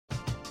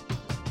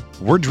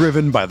We're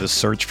driven by the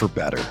search for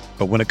better.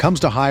 But when it comes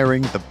to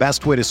hiring, the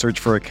best way to search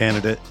for a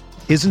candidate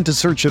isn't to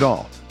search at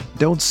all.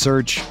 Don't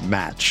search,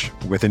 match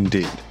with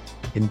Indeed.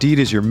 Indeed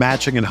is your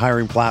matching and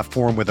hiring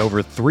platform with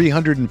over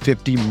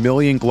 350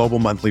 million global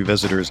monthly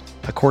visitors,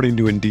 according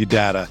to Indeed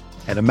data,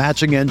 and a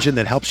matching engine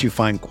that helps you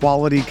find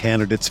quality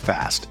candidates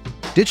fast.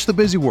 Ditch the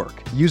busy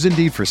work. Use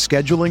Indeed for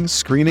scheduling,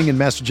 screening, and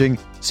messaging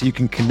so you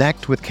can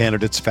connect with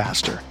candidates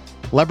faster.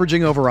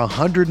 Leveraging over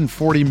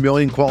 140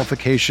 million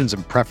qualifications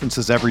and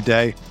preferences every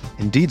day,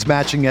 Indeed's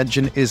matching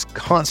engine is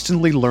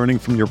constantly learning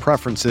from your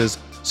preferences,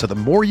 so the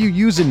more you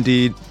use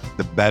Indeed,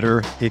 the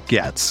better it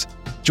gets.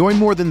 Join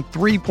more than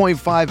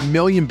 3.5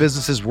 million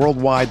businesses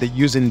worldwide that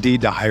use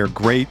Indeed to hire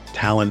great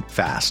talent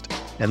fast.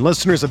 And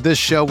listeners of this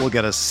show will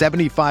get a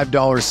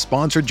 $75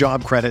 sponsored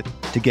job credit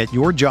to get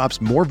your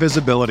jobs more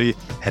visibility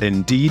at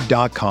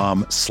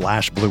Indeed.com/Blue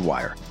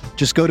Wire.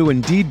 Just go to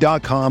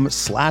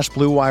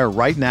Indeed.com/Blue Wire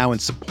right now and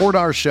support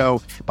our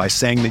show by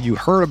saying that you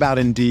heard about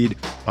Indeed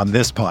on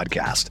this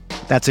podcast.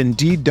 That's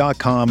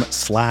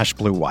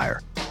Indeed.com/Blue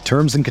Wire.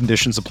 Terms and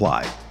conditions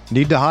apply.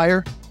 Need to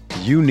hire?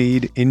 You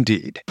need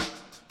Indeed.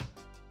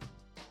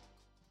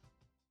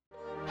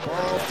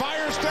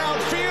 Fires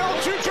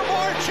downfield to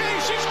Jamar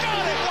Chase. He's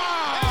got it.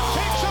 Wow. And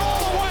takes it all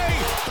the way.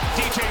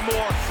 DJ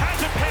Moore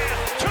has a pass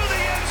to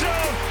the end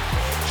zone.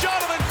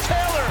 Jonathan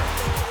Taylor.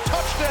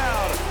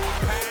 Touchdown.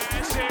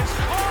 Pass is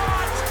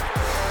caught.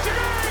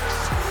 Diggs.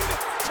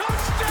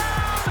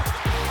 Touchdown.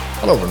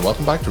 Hello and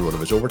welcome back to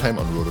RotoViz Overtime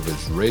on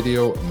RotoViz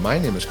Radio. My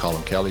name is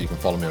Colin Kelly. You can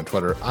follow me on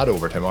Twitter at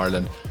Overtime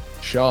Ireland.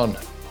 Sean,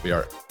 we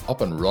are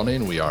up and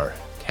running. We are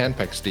 10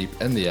 picks deep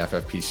in the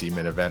FFPC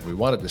main event. We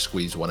wanted to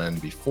squeeze one in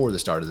before the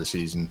start of the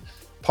season.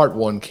 Part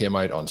 1 came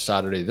out on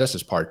Saturday. This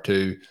is part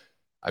 2.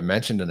 I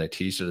mentioned and I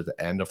teased it at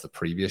the end of the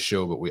previous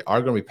show, but we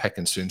are going to be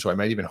picking soon, so I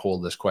might even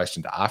hold this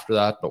question to after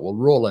that, but we'll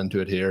roll into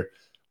it here.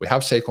 We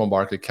have Saquon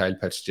Barkley, Kyle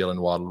Pitts, Jalen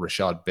Waddle,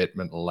 Rashad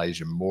Bateman,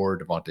 Elijah Moore,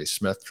 Devontae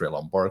Smith,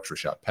 Treylon Burks,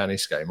 Rashad Penny,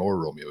 Sky Moore,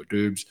 Romeo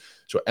Dubes.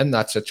 So in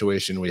that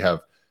situation, we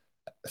have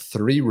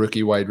 3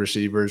 rookie wide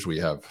receivers. We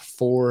have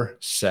 4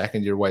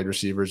 second-year wide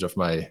receivers, if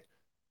my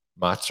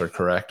maths are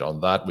correct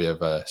on that. We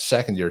have a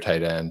second-year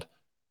tight end.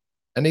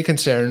 Any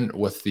concern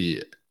with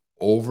the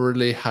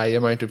overly high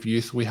amount of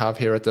youth we have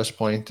here at this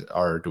point,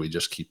 or do we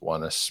just keep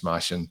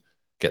smashing,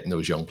 getting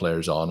those young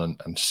players on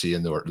and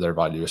seeing their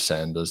value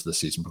ascend as the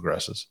season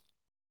progresses?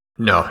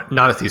 No,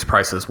 not at these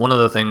prices. One of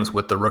the things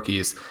with the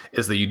rookies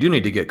is that you do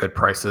need to get good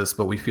prices,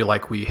 but we feel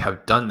like we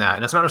have done that.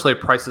 And it's not necessarily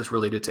prices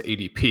related to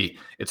ADP.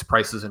 It's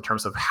prices in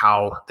terms of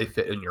how they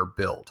fit in your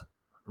build,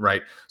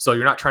 right? So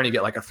you're not trying to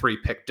get like a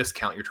 3-pick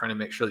discount. You're trying to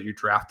make sure that you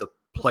draft a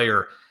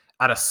player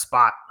at a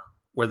spot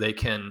where they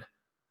can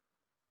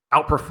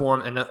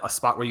outperform and a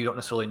spot where you don't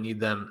necessarily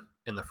need them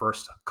in the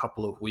first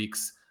couple of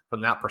weeks.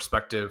 From that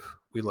perspective,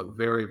 we look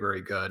very,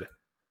 very good.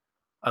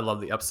 I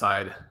love the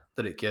upside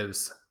that it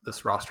gives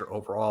this roster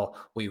overall.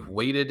 We've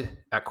waited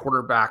at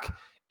quarterback,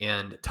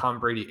 and Tom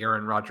Brady,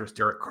 Aaron Rodgers,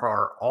 Derek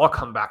Carr all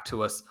come back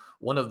to us.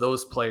 One of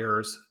those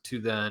players to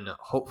then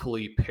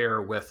hopefully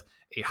pair with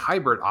a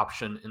hybrid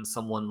option in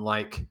someone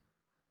like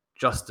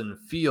Justin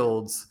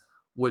Fields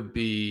would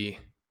be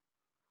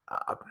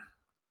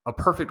a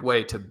perfect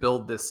way to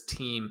build this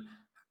team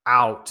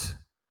out.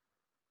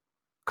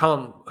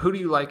 Colin, who do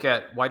you like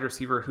at wide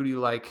receiver? Who do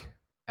you like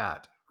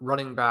at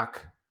running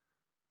back?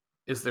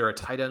 Is there a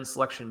tight end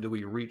selection? Do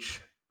we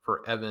reach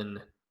for Evan?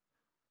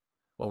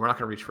 Well, we're not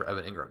going to reach for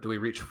Evan Ingram. Do we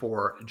reach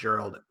for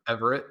Gerald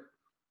Everett?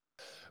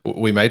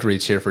 We might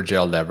reach here for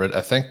Gerald Everett.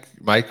 I think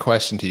my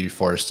question to you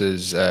first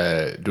is,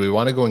 do we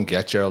want to go and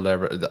get Gerald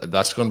Everett?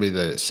 That's going to be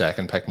the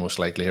second pick most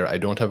likely here. I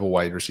don't have a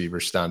wide receiver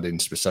standing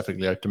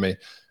specifically out to me.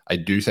 I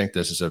do think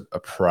this is a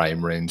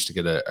prime range to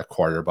get a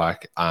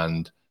quarterback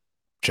and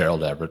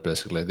Gerald Everett,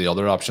 basically. The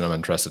other option I'm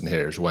interested in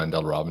here is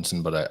Wendell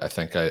Robinson, but I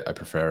think I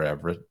prefer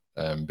Everett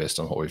based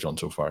on what we've done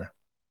so far.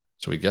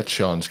 So we get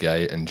Sean's guy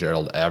in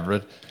Gerald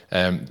Everett.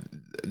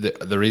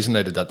 The reason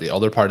I did that, the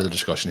other part of the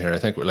discussion here, I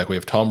think we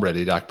have Tom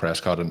Brady, Dak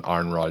Prescott, and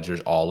Aaron Rodgers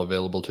all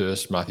available to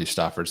us. Matthew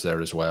Stafford's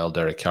there as well.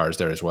 Derek Carr's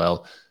there as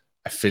well.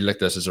 I feel like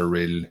this is a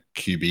real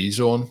QB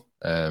zone.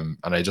 And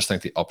I just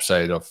think the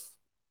upside of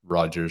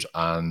Rodgers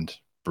and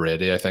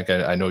Brady,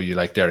 I know you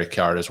like Derek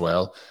Carr as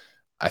well.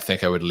 I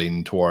think I would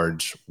lean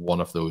towards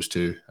one of those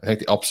two. I think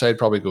the upside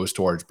probably goes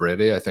towards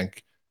Brady. I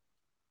think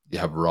you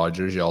have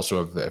Rodgers. You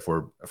also have, if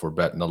we're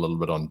betting a little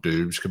bit on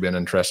Dubes, could be an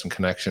interesting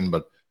connection.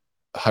 But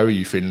how are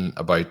you feeling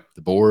about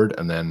the board?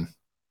 And then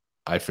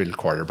I feel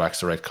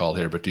quarterback's the right call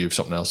here, but do you have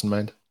something else in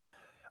mind?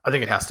 I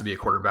think it has to be a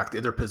quarterback. The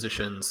other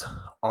positions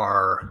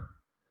are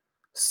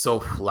so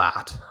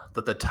flat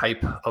that the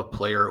type of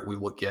player we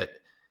will get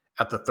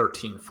at the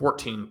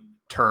 13-14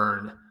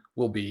 turn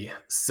will be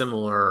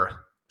similar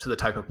to the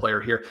type of player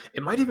here.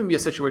 It might even be a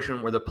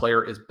situation where the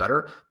player is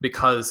better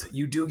because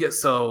you do get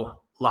so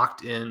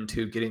locked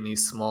into getting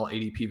these small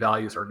ADP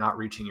values or not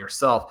reaching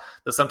yourself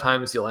that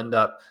sometimes you'll end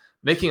up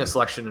making a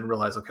selection and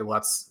realize, okay, well,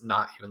 that's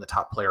not even the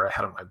top player I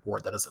had on my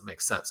board. That doesn't make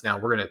sense. Now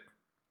we're going to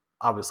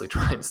obviously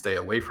try and stay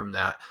away from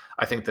that.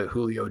 I think that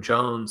Julio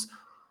Jones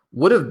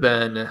would have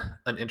been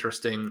an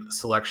interesting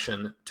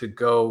selection to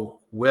go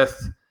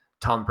with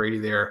Tom Brady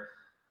there.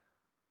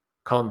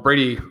 Colin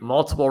Brady,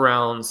 multiple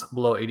rounds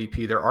below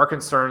ADP. There are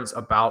concerns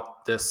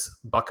about this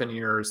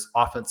Buccaneers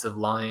offensive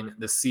line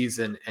this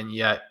season, and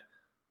yet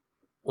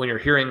when you're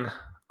hearing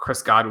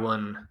Chris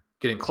Godwin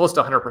getting close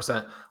to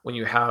 100%, when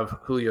you have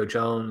Julio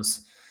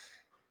Jones,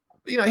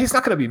 he's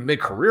not going to be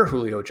mid-career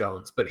Julio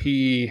Jones, but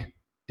he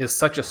is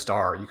such a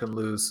star. You can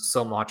lose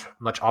so much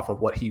off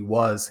of what he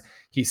was.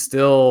 He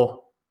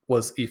still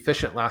was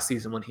efficient last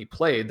season when he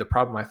played. The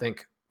problem, I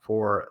think,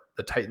 for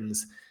the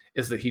Titans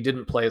is that he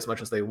didn't play as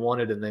much as they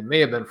wanted, and they may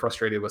have been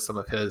frustrated with some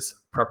of his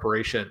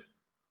preparation.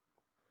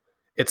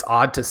 It's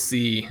odd to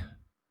see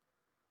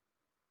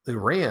the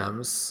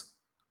Rams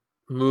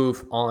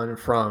move on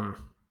from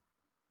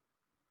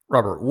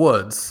Robert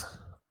Woods,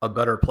 a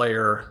better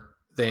player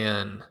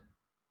than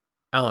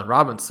Allen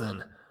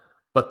Robinson,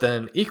 but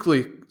then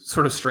equally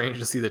sort of strange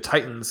to see the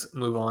Titans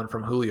move on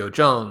from Julio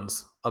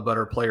Jones, a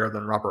better player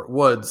than Robert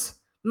Woods.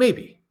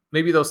 Maybe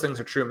those things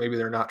are true. Maybe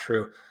they're not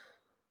true.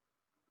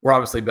 We're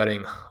obviously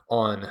betting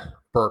on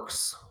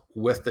Burks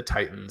with the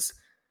Titans.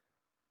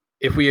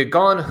 If we had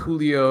gone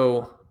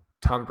Julio,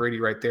 Tom Brady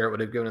right there, it would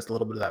have given us a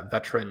little bit of that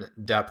veteran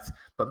depth,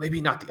 but maybe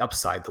not the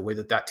upside, the way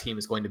that team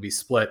is going to be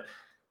split.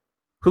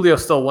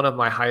 Julio's still one of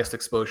my highest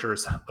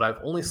exposures, but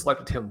I've only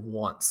selected him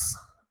once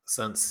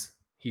since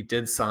he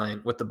did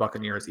sign with the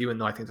Buccaneers, even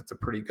though I think that's a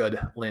pretty good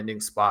landing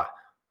spot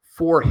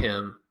for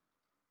him.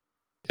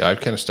 Yeah,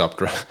 I've kind of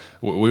stopped.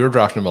 We were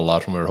drafting him a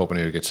lot when we were hoping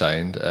he would get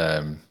signed.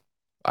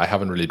 I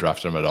haven't really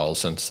drafted him at all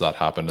since that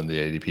happened and the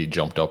ADP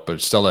jumped up, but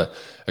it's still a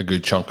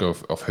good chunk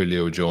of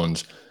Julio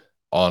Jones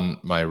on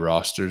my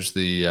rosters.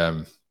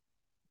 The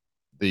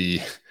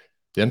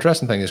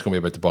interesting thing is going to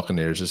be about the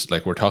Buccaneers is,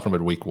 like, we're talking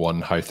about week one,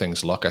 how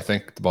things look. I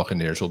think the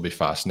Buccaneers will be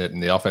fascinating.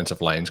 The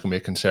offensive line is going to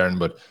be a concern,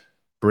 but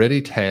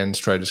Brady tends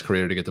throughout his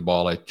career to get the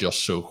ball out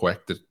just so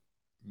quick that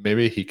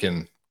maybe he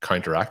can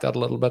counteract that a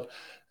little bit.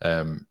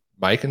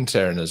 My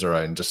concern is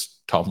around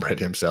just Tom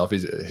Brady himself.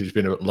 He's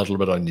been a little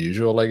bit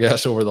unusual, I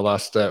guess, over the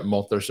last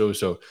month or so.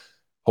 So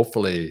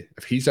hopefully,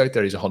 if he's out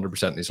there, he's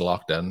 100% and he's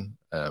locked in.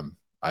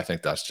 I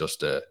think that's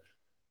just an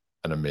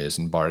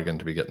amazing bargain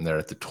to be getting there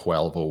at the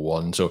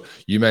 12:01. So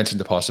you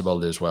mentioned the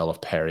possibility as well of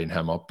pairing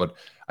him up, but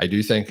I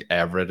do think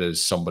Everett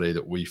is somebody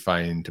that we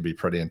find to be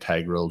pretty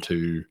integral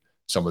to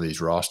some of these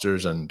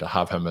rosters, and to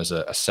have him as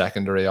a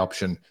secondary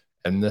option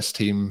in this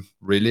team,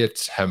 really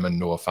it's him and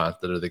Noah Fant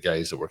that are the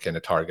guys that we're kind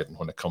of targeting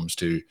when it comes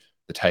to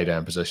the tight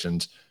end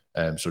positions.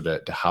 So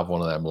to have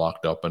one of them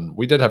locked up, and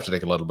we did have to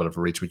take a little bit of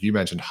a reach, but you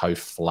mentioned how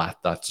flat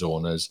that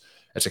zone is.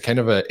 It's a kind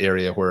of an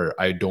area where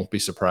I don't be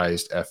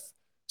surprised if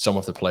some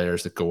of the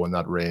players that go in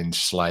that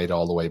range slide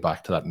all the way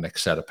back to that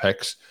next set of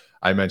picks.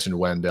 I mentioned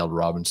Wendell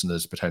Robinson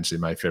is potentially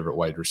my favorite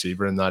wide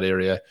receiver in that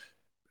area.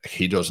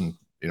 He doesn't,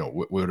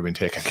 we would have been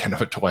taking kind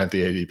of a 20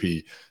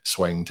 ADP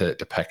swing to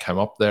pick him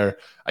up there.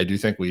 I do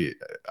think we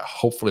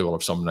hopefully will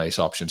have some nice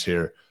options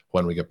here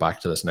when we get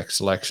back to this next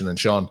selection. And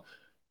Sean,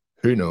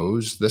 who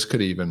knows? This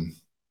could even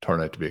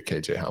turn out to be a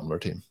KJ Hamler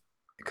team.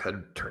 It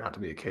could turn out to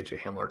be a KJ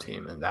Hamler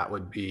team, and that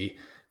would be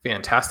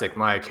fantastic.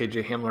 My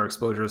KJ Hamler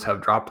exposures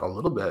have dropped a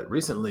little bit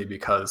recently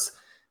because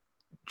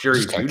Jerry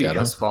Jeudy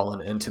has fallen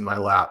into my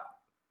lap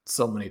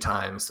so many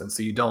times, and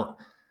so you don't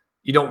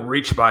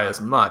reach by as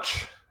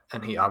much.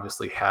 And he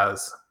obviously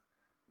has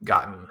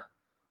gotten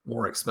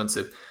more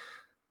expensive.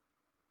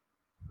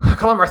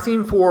 Colin, our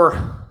theme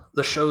for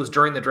the shows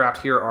during the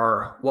draft here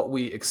are what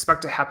we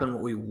expect to happen,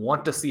 what we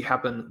want to see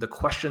happen, the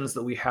questions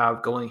that we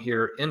have going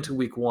here into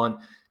week one.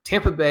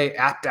 Tampa Bay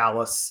at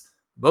Dallas,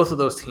 both of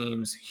those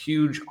teams,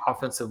 huge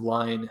offensive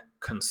line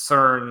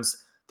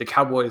concerns. The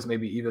Cowboys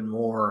maybe even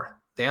more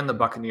than the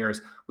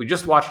Buccaneers. We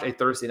just watched a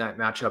Thursday night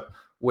matchup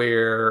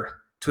where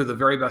two of the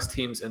very best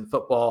teams in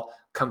football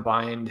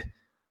combined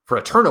for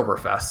a turnover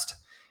fest.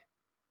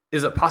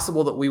 Is it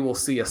possible that we will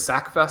see a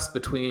sack fest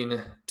between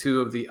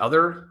two of the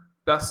other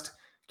best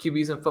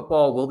QBs in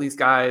football? Will these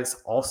guys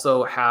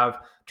also have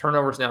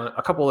turnovers? Now,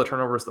 a couple of the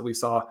turnovers that we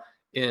saw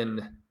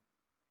in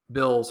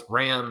Bills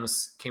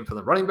Rams came from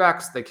the running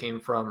backs. They came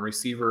from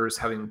receivers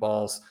having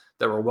balls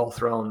that were well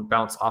thrown,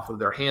 bounce off of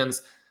their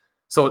hands.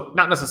 So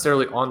not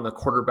necessarily on the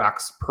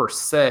quarterbacks per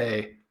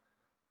se,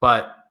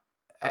 but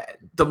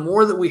the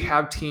more that we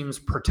have teams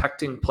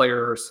protecting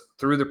players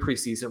through the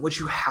preseason,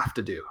 which you have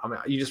to do. I mean,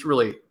 you just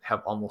really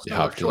have almost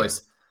no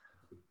choice.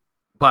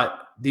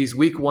 But these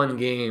week one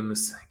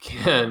games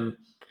can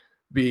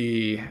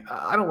be,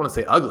 I don't want to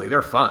say ugly.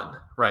 They're fun,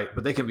 right?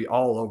 But they can be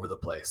all over the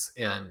place.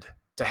 And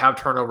to have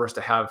turnovers,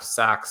 to have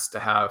sacks, to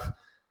have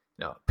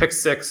pick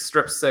six,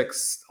 strip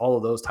six, all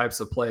of those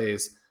types of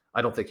plays,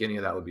 I don't think any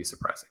of that would be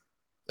surprising.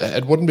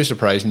 It wouldn't be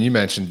surprising. You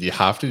mentioned you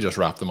have to just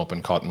wrap them up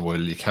in cotton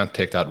wool. You can't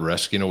take that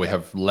risk. We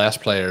have less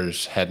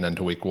players heading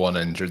into week one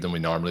injured than we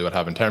normally would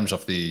have in terms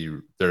of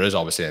there is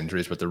obviously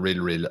injuries, but the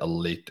real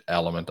elite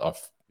element of,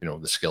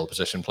 the skill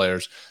position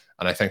players.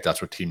 And I think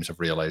that's what teams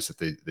have realized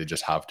that they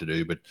just have to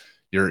do. But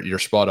you're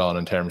spot on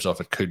in terms of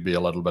it could be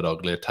a little bit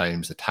ugly at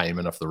times. The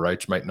timing of the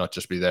routes might not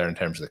just be there in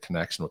terms of the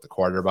connection with the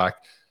quarterback.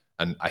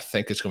 And I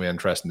think it's going to be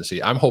interesting to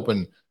see. I'm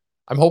hoping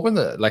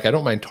that, like, I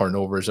don't mind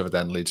turnovers if it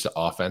then leads to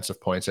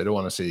offensive points. I don't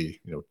want to see,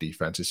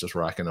 defenses just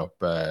racking up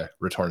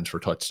returns for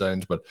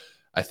touchdowns, but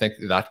I think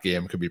that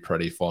game could be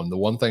pretty fun. The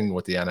one thing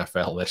with the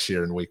NFL this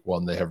year in week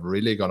 1, they have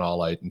really gone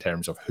all out in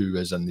terms of who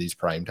is in these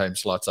primetime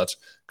slots. That's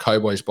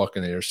Cowboys,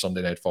 Buccaneers,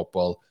 Sunday Night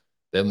Football.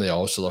 Then they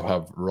also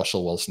have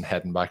Russell Wilson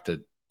heading back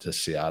to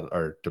Seattle,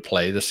 or to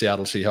play the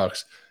Seattle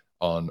Seahawks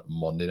on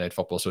Monday Night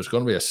Football. So it's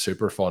going to be a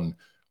super fun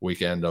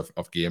weekend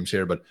of games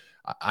here. But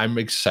I'm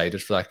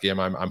excited for that game.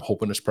 I'm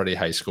hoping it's pretty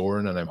high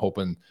scoring, and I'm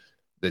hoping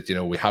that,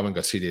 we haven't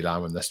got CeeDee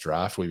Lamb in this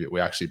draft.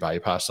 We actually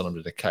bypassed on him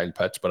to the Kyle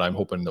Pitts, but I'm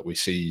hoping that we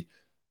see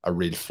a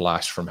real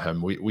flash from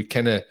him. We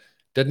kind of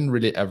didn't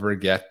really ever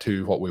get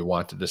to what we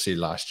wanted to see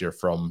last year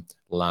from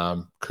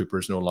Lamb.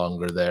 Cooper's no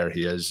longer there.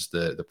 He is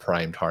the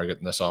prime target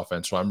in this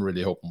offense. So I'm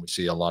really hoping we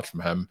see a lot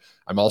from him.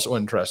 I'm also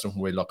interested when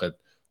we look at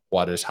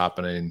what is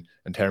happening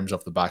in terms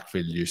of the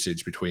backfield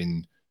usage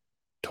between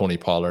Tony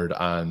Pollard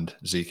and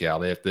Zeke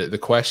Elliott. The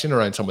question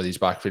around some of these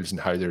backfields and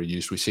how they're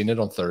used, we've seen it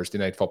on Thursday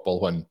Night Football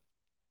when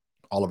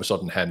all of a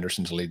sudden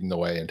Henderson's leading the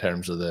way in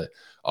terms of the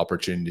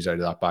opportunities out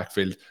of that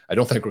backfield. I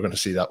don't think we're going to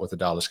see that with the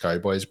Dallas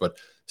Cowboys, but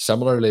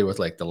similarly with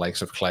like the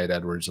likes of Clyde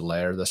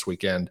Edwards-Helaire this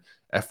weekend,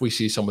 if we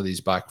see some of these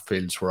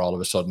backfields where all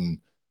of a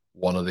sudden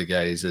one of the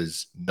guys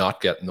is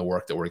not getting the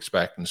work that we're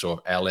expecting, so if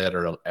Elliott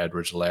or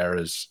Edwards-Helaire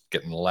is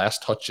getting less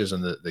touches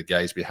and the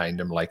guys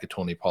behind him like a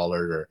Tony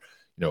Pollard, or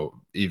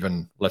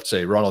even, let's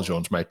say, Ronald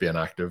Jones might be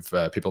inactive.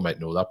 People might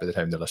know that by the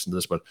time they listen to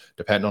this, but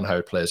depending on how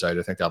it plays out,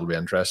 I think that'll be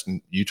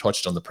interesting. You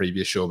touched on the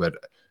previous show about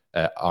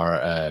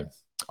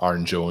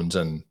Aaron Jones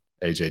and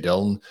AJ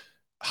Dillon.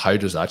 How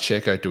does that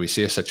shake out? Do we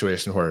see a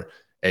situation where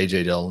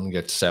AJ Dillon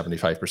gets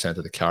 75%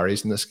 of the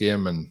carries in this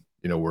game, and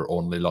we're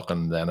only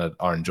looking then at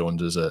Aaron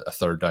Jones as a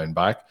third down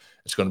back?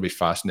 It's going to be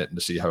fascinating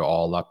to see how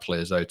all that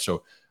plays out.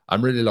 So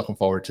I'm really looking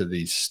forward to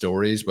these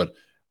stories, but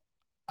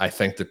I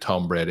think that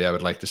Tom Brady, I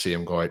would like to see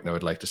him go out, and I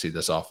would like to see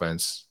this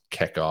offense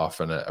kick off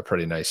in a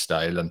pretty nice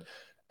style. And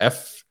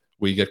if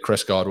we get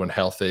Chris Godwin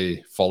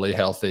healthy, fully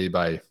healthy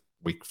by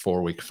week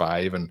 4, week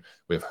 5, and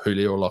we have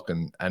Julio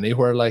looking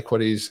anywhere like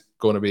what he's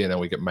going to be, and then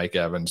we get Mike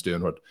Evans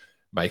doing what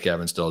Mike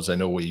Evans does. I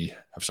know we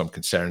have some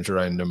concerns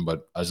around him,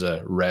 but as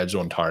a red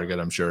zone target,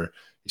 I'm sure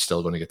he's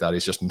still going to get that.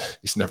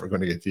 He's never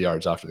going to get the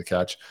yards after the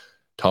catch.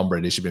 Tom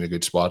Brady should be in a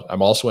good spot.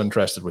 I'm also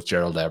interested with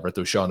Gerald Everett,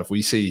 though, Sean. If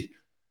we see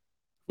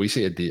a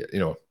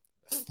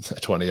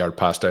 20-yard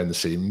pass down the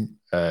seam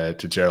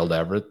to Gerald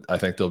Everett, I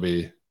think there'll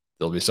be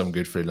some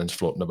good feelings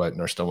floating about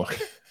in our stomach.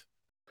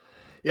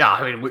 Yeah,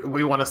 I mean,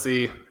 we want to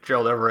see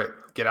Gerald Everett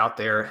get out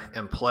there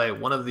and play.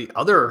 One of the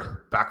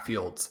other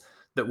backfields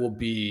that will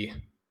be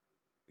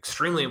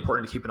extremely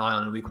important to keep an eye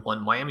on in week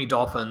 1, Miami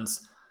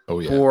Dolphins. Oh,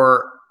 yeah.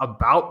 For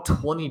about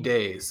 20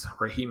 days,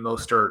 Raheem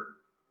Mostert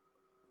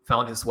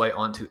found his way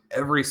onto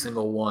every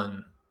single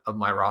one of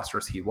my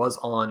rosters. He was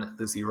on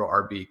the 0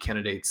 RB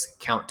candidates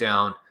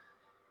countdown.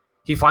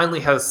 He finally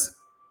has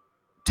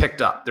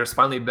ticked up. There's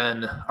finally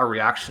been a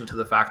reaction to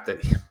the fact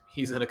that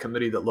he's in a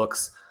committee that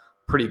looks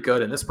pretty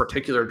good. In this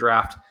particular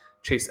draft,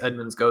 Chase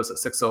Edmonds goes at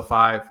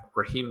 605.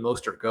 Raheem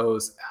Mostert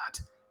goes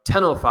at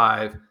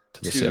 1005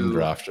 to the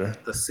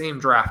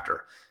same drafter.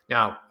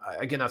 Now,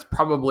 again, that's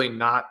probably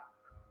not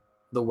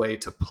the way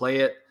to play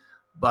it,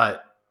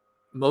 but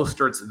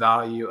Mostert's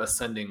value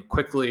ascending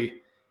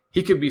quickly.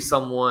 He could be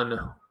someone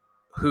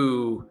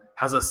who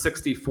has a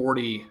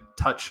 60-40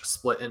 touch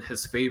split in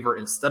his favor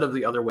instead of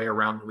the other way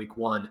around in week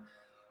 1.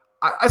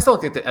 I still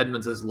think that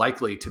Edmonds is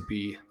likely to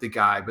be the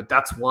guy, but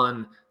that's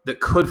one that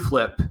could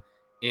flip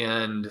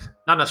and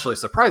not necessarily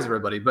surprise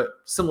everybody, but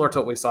similar to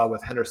what we saw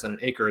with Henderson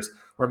and Akers,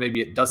 where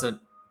maybe it doesn't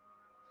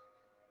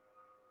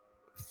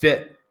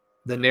fit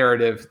the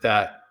narrative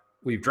that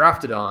we've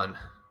drafted on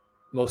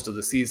most of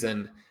the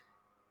season.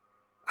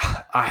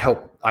 I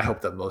hope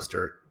that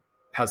Mostert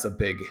has a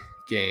big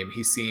game.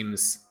 He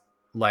seems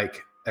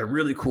like a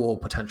really cool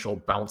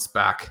potential bounce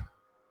back,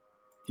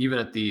 even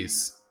at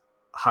these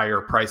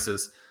higher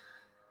prices.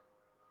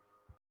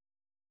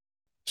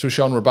 So,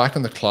 Sean, we're back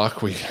on the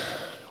clock. We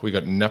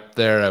got nipped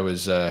there. I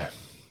was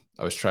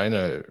trying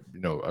to,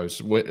 I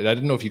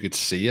didn't know if you could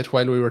see it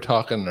while we were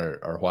talking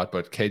or what,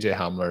 but KJ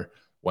Hamler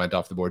went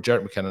off the board.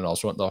 Jarrett McKinnon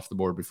also went off the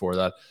board before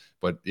that.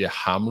 But yeah,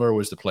 Hamler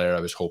was the player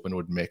I was hoping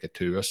would make it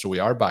to us. So we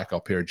are back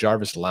up here.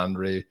 Jarvis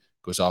Landry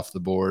goes off the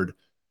board.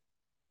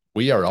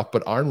 We are up,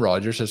 but Aaron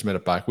Rodgers has made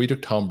it back. We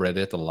took Tom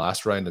Brady at the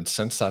last round, and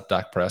since that,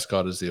 Dak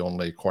Prescott is the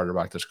only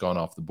quarterback that's gone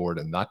off the board.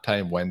 And that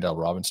time, Wendell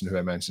Robinson, who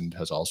I mentioned,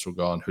 has also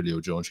gone.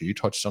 Julio Jones, who you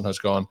touched on, has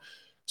gone.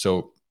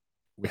 So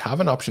we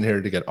have an option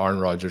here to get Aaron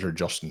Rodgers or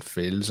Justin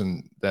Fields.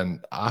 And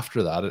then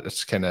after that,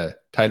 it's kind of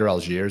Tyler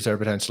Algiers there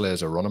potentially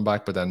as a running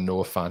back, but then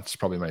Noah Fant is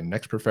probably my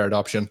next preferred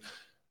option.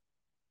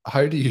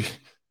 How do you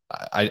 –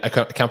 I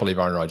can't believe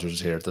Aaron Rodgers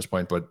is here at this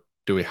point, but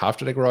do we have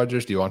to take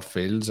Rodgers? Do you want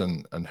Fields?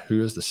 And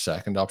who is the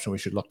second option we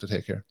should look to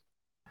take here?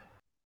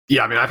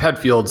 Yeah, I mean, I've had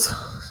Fields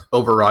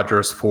over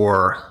Rodgers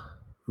for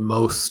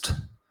most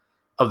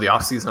of the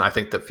offseason. I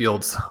think that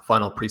Fields'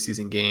 final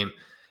preseason game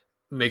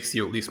makes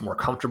you at least more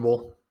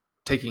comfortable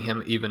taking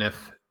him, even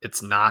if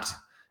it's not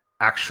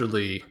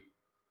actually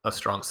a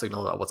strong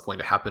signal about what's going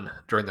to happen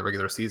during the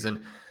regular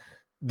season.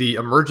 The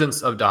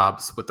emergence of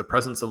Dobbs with the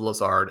presence of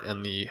Lazard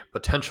and the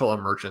potential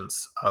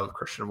emergence of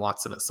Christian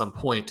Watson at some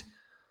point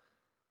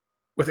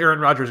with Aaron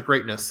Rodgers'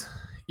 greatness,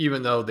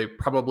 even though they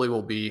probably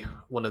will be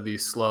one of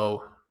these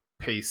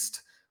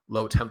slow-paced,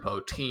 low-tempo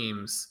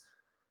teams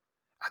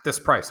at this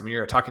price. I mean,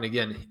 you're talking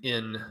again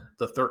in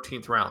the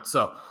 13th round.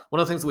 So one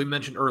of the things that we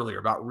mentioned earlier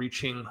about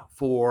reaching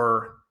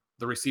for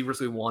the receivers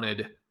we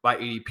wanted by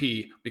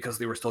ADP because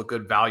they were still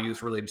good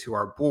values related to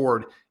our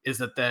board is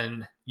that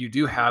then you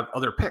do have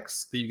other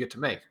picks that you get to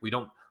make. We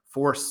don't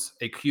force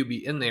a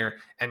QB in there.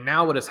 And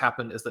now what has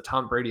happened is that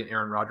Tom Brady and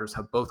Aaron Rodgers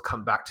have both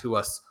come back to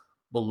us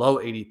below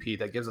ADP.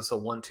 That gives us a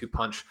 1-2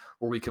 punch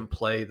where we can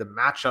play the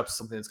matchups,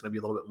 something that's going to be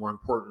a little bit more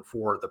important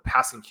for the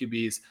passing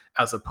QBs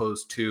as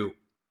opposed to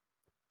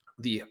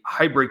the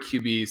hybrid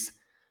QBs.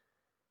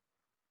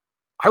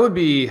 I would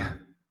be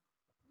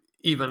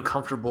even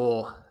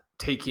comfortable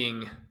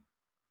taking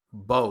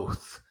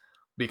both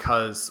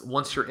because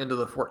once you're into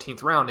the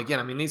 14th round, again,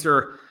 I mean, these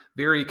are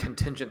very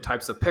contingent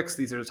types of picks.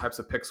 These are the types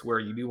of picks where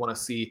you do want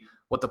to see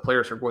what the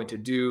players are going to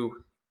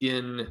do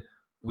in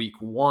week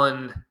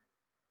one.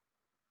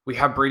 We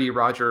have Brady,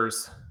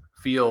 Rodgers,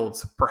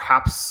 Fields.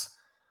 Perhaps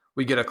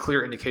we get a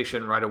clear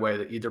indication right away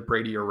that either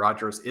Brady or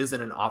Rodgers is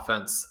in an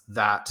offense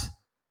that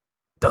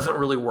doesn't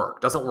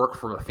work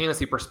from a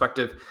fantasy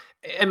perspective.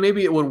 And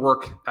maybe it would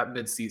work at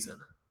midseason,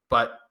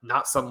 but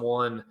not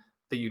someone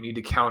that you need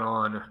to count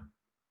on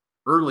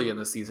early in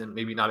the season.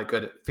 Maybe not a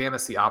good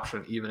fantasy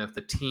option, even if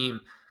the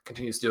team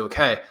continues to do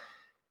okay.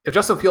 If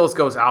Justin Fields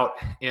goes out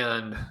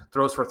and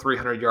throws for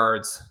 300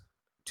 yards,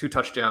 2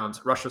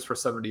 touchdowns, rushes for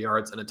 70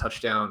 yards and a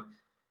touchdown,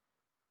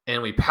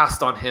 and we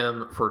passed on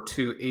him for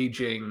 2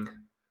 aging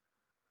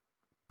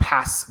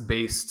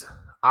pass-based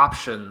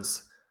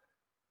options,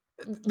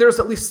 there's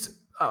at least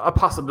a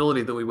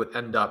possibility that we would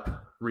end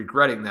up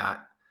regretting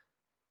that.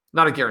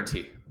 Not a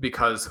guarantee,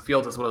 because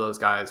Fields is one of those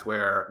guys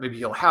where maybe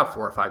he'll have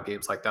 4 or 5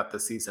 games like that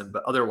this season,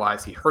 but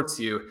otherwise he hurts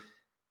you,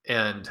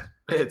 and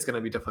it's going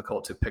to be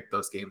difficult to pick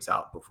those games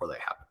out before they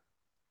happen.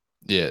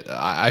 Yeah,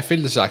 I feel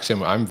the exact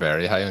same. I'm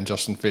very high on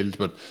Justin Fields,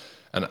 but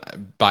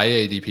by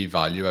ADP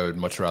value, I would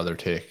much rather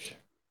take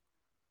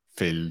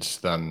Fields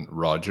than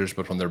Rodgers.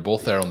 But when they're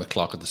both there on the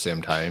clock at the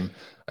same time,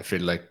 I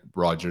feel like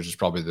Rodgers is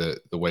probably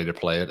the way to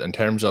play it. In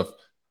terms of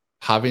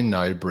having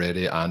now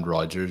Brady and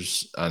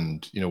Rodgers,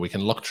 and we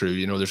can look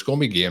through, there's going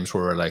to be games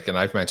where and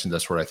I've mentioned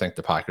this, where I think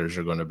the Packers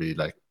are going to be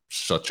like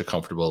such a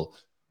comfortable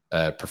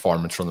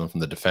performance from them from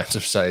the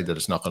defensive side that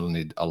it's not going to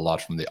need a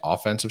lot from the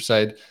offensive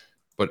side.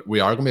 But we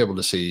are going to be able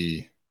to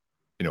see,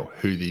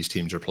 who these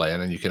teams are playing,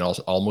 and you can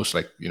also almost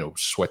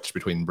switch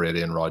between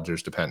Brady and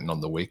Rodgers depending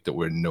on the week that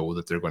we know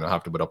that they're going to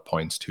have to put up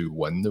points to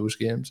win those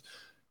games.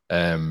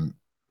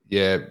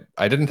 Yeah,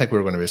 I didn't think we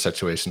were going to be a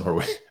situation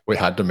where we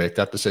had to make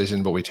that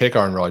decision, but we take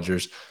Aaron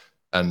Rodgers,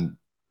 and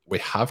we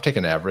have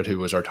taken Everett, who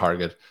was our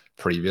target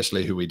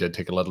previously, who we did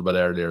take a little bit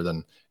earlier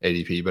than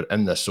ADP. But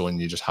in this zone,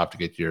 you just have to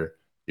get your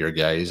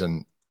guys,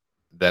 and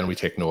then we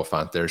take Noah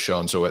Fant there,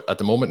 Sean. So at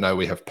the moment now,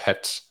 we have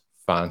Pitts,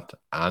 Fant,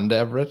 and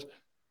Everett.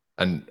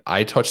 And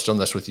I touched on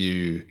this with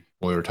you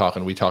when we were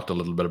talking. We talked a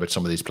little bit about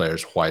some of these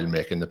players while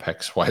making the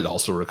picks, while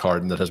also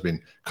recording. That has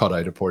been cut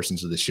out of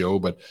portions of the show.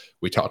 But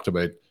we talked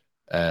about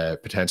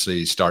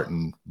potentially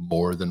starting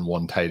more than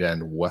one tight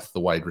end with the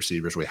wide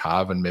receivers we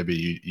have. And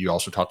maybe you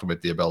also talked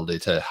about the ability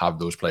to have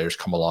those players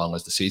come along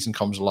as the season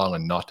comes along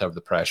and not have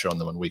the pressure on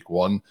them in week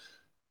one.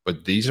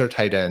 But these are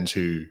tight ends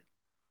who,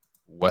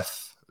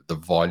 with the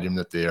volume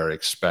that they are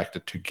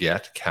expected to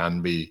get,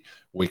 can be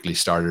weekly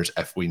starters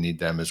if we need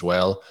them as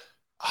well.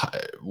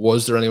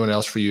 Was there anyone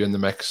else for you in the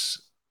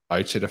mix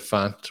outside of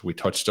Fant? We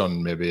touched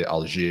on maybe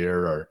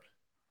Algier,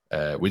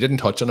 or we didn't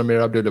touch on Amir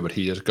Abdullah, but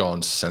he has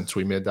gone since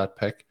we made that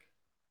pick.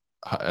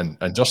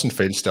 And Justin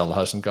Fields still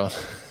hasn't gone.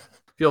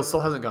 Fields still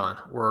hasn't gone.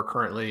 We're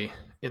currently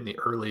in the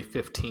early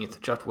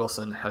 15th. Jeff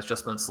Wilson has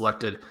just been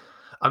selected.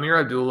 Amir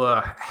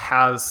Abdullah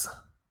has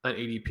an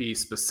ADP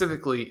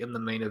specifically in the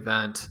main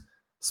event,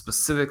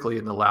 specifically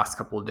in the last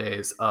couple of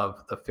days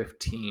of the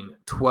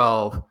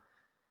 15-12.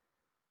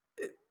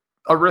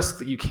 A risk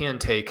that you can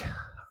take.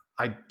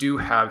 I do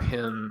have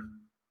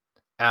him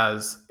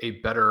as a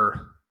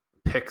better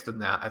pick than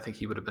that. I think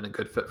he would have been a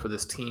good fit for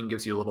this team.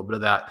 Gives you a little bit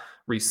of that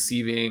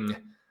receiving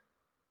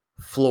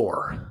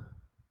floor.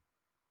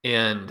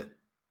 And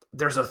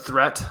there's a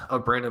threat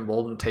of Brandon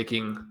Bolden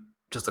taking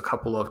just a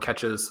couple of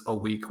catches a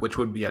week, which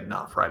would be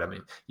enough, right? I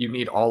mean, you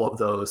need all of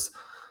those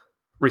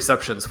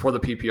receptions for the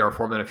PPR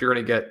format. If you're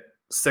going to get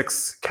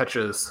 6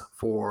 catches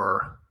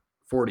for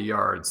 40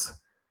 yards,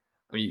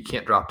 I mean, you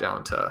can't drop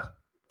down to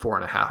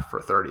 4.5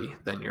 for 30.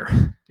 Then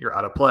you're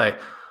out of play.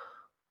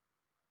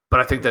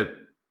 But I think that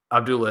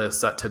Abdullah is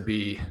set to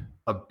be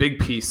a big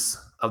piece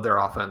of their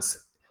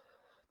offense.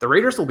 The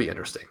Raiders will be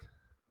interesting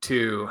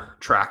to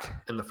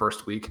track in the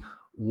first week.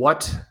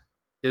 What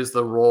is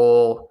the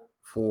role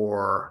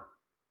for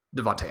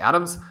Devontae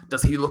Adams?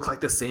 Does he look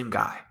like the same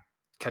guy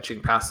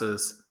catching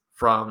passes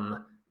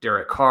from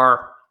Derek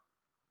Carr?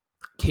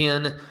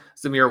 Is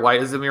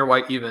Zamir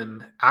White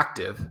even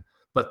active?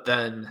 But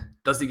then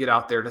does he get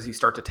out there? Does he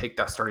start to take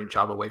that starting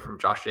job away from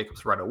Josh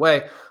Jacobs right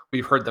away?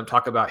 We've heard them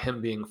talk about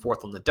him being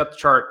fourth on the depth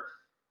chart.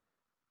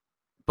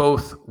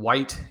 Both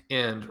White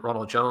and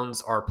Ronald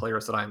Jones are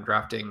players that I'm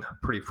drafting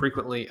pretty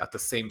frequently. At the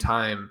same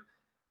time,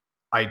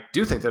 I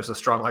do think there's a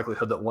strong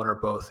likelihood that one or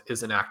both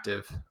is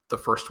inactive the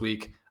first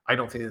week. I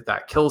don't think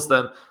that kills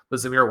them, but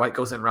Zamir White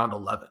goes in round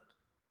 11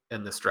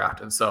 in this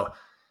draft. And so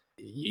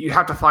you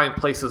have to find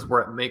places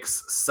where it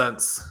makes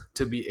sense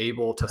to be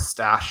able to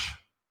stash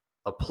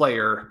a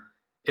player.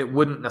 It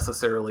wouldn't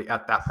necessarily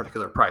at that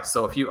particular price.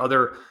 So a few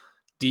other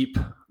deep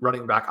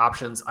running back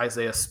options: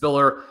 Isaiah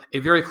Spiller, a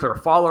very clear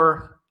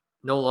faller,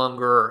 no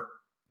longer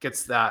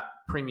gets that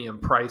premium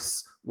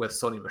price with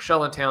Sony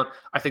Michel in town.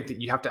 I think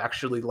that you have to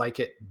actually like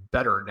it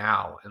better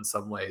now in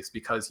some ways,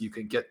 because you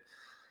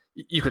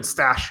can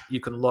stash, you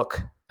can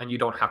look, and you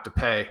don't have to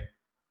pay.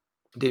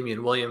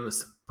 Damian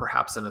Williams,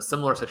 perhaps in a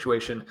similar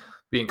situation,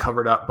 being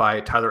covered up by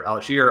Tyler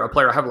Algier, a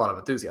player I have a lot of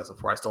enthusiasm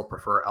for. I still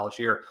prefer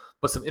Algier,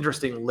 but some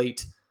interesting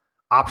late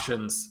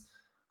options.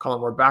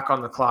 Colin, we're back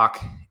on the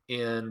clock,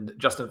 and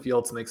Justin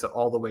Fields makes it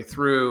all the way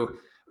through.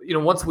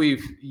 Once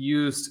we've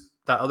used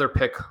that other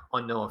pick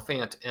on Noah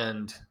Fant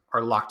and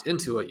are locked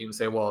into it, you can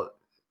say, well,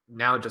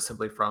 now just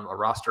simply from a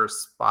roster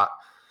spot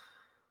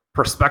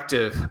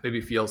perspective, maybe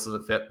Fields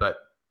doesn't fit, but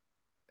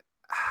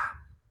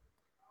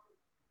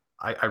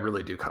I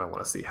really do kind of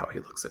want to see how he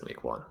looks in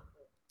week one.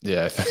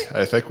 Yeah,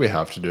 I think we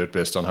have to do it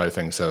based on how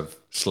things have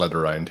slid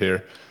around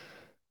here.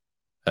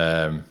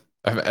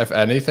 If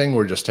anything,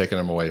 we're just taking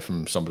him away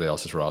from somebody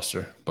else's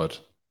roster. But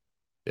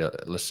yeah,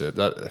 let's do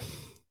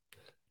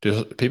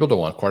it. People don't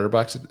want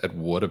quarterbacks, it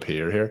would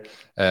appear here.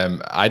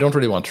 I don't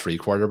really want 3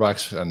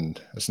 quarterbacks,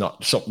 and it's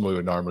not something we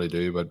would normally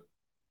do, but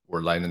we're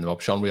lining them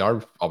up. Sean, we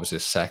are obviously a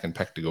second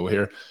pick to go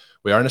here.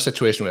 We are in a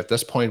situation where at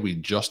this point we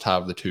just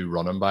have the 2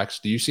 running backs.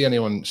 Do you see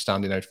anyone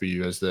standing out for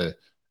you as a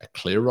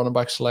clear running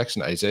back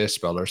selection? Isaiah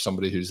Spiller,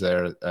 somebody who's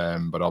there,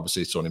 but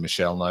obviously it's only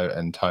Michelle now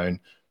in town.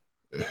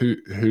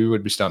 Who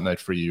would be standing out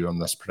for you on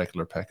this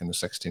particular pick in the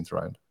 16th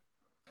round?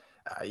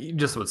 You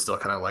just would still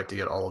kind of like to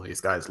get all of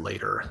these guys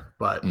later,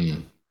 but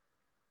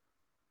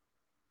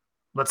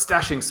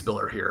stashing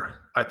Spiller here,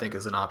 I think,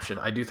 is an option.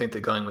 I do think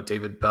that going with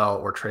David Bell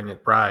or Trey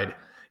McBride,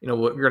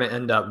 we're going to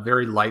end up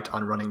very light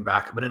on running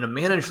back, but in a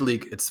managed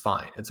league, it's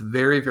fine. It's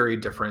very, very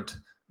different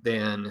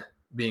than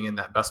being in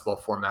that best ball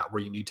format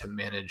where you need to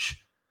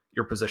manage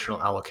your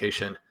positional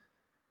allocation.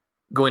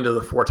 Going to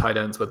the 4 tight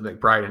ends with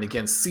McBride, and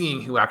again,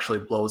 seeing who actually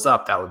blows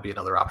up, that would be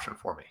another option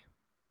for me.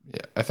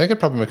 Yeah, I think it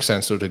probably makes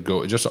sense though to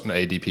go just on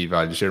ADP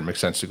values here. It makes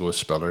sense to go with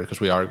Spiller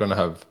because we are going to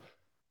have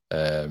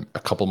a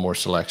couple more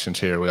selections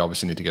here. We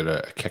obviously need to get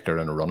a kicker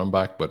and a running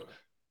back, but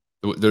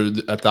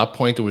at that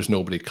point there was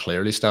nobody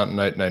clearly standing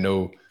out. And I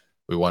know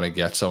we want to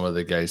get some of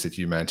the guys that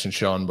you mentioned,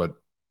 Sean, but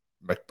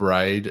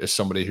McBride is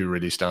somebody who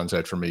really stands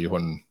out for me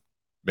when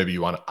maybe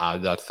you want to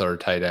add that 3rd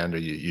tight end, or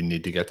you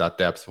need to get that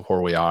depth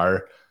where we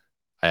are.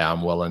 I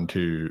am willing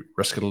to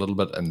risk it a little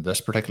bit in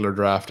this particular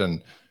draft.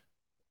 And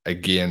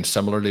again,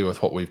 similarly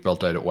with what we've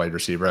built out at wide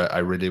receiver, I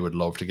really would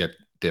love to get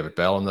David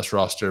Bell on this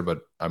roster, but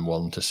I'm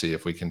willing to see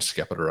if we can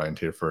skip it around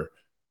here for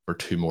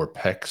 2 more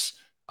picks.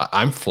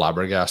 I'm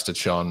flabbergasted,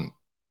 Sean,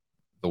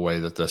 the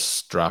way that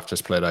this draft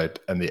has played out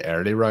in the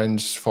early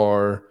rounds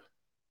for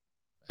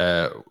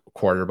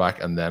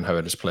quarterback, and then how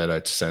it has played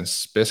out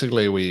since.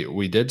 Basically,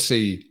 we did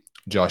see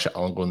Josh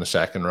Allen go in the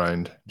 2nd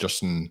round.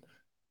 Justin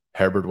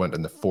Herbert went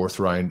in the 4th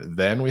round.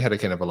 Then we had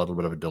a little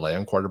bit of a delay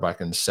on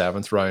quarterback in the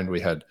 7th round. We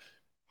had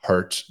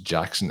Hurts,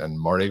 Jackson, and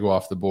Murray go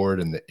off the board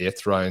in the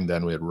 8th round.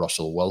 Then we had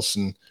Russell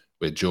Wilson,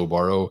 we had Joe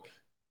Burrow.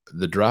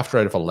 The draft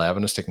round of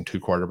 11 is taking 2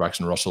 quarterbacks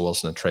and Russell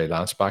Wilson and Trey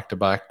Lance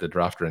back-to-back. The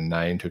draft round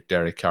 9 took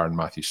Derek Carr and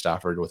Matthew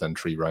Stafford within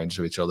 3 rounds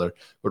of each other.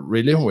 But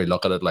really, when we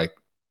look at it,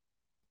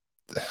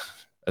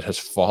 it has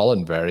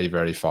fallen very,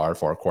 very far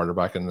for a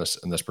quarterback in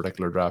this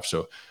particular draft.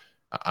 So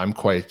I'm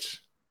quite...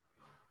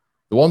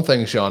 The one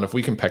thing, Sean, if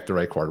we can pick the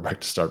right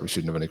quarterback to start, we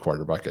shouldn't have any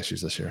quarterback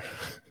issues this year.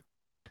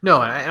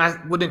 No, and I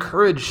would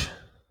encourage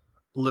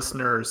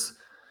listeners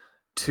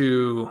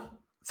to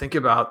think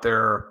about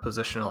their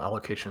positional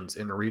allocations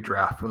in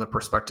redraft from the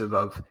perspective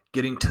of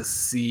getting to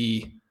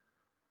see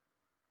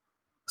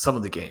some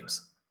of the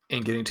games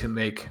and getting to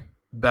make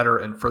better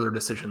and further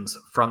decisions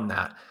from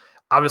that.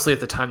 Obviously,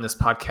 at the time this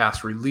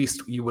podcast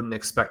released, you wouldn't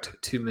expect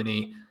too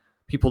many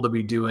people to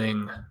be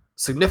doing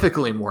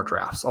significantly more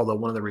drafts, although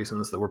one of the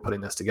reasons that we're putting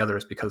this together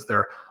is because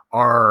there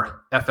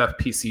are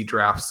FFPC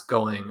drafts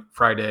going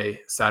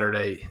Friday,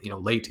 Saturday,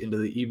 late into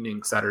the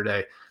evening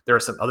Saturday. There are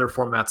some other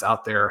formats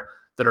out there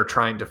that are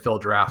trying to fill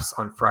drafts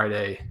on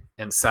Friday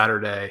and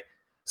Saturday.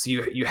 So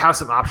you have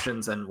some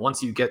options, and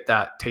once you get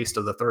that taste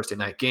of the Thursday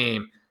night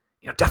game,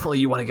 definitely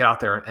you want to get out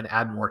there and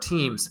add more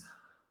teams.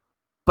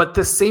 But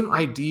the same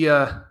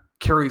idea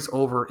carries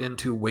over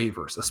into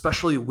waivers,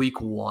 especially week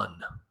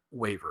 1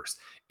 waivers.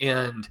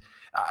 And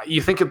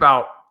you think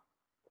about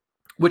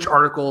which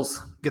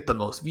articles get the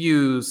most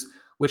views,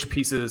 which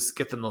pieces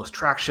get the most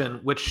traction,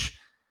 which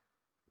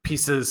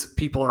pieces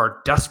people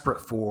are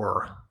desperate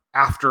for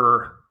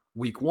after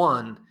week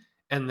 1.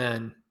 And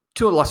then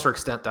to a lesser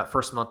extent, that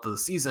first month of the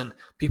season,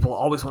 people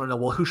always want to know,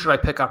 well, who should I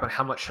pick up and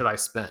how much should I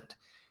spend?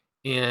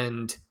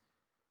 And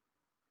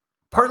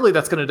partly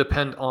that's going to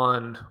depend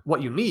on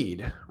what you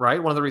need,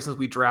 right? One of the reasons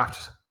we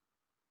draft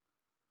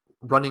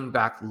running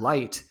back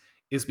light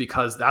is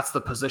because that's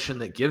the position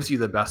that gives you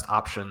the best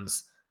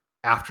options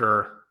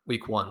after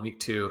week 1, week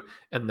 2,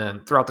 and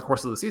then throughout the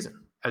course of the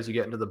season as you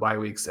get into the bye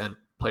weeks and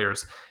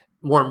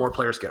more and more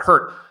players get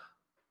hurt.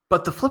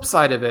 But the flip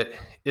side of it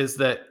is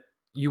that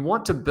you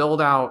want to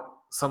build out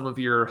some of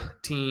your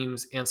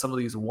teams and some of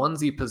these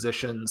onesie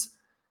positions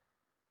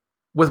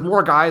with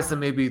more guys than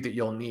maybe that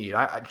you'll need.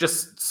 I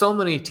just, so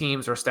many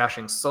teams are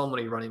stashing so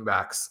many running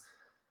backs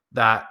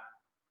that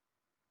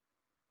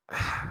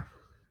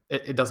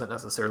it doesn't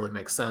necessarily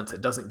make sense.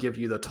 It doesn't give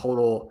you the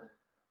total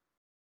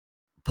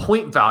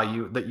point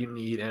value that you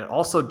need. And it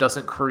also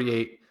doesn't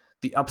create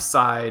the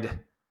upside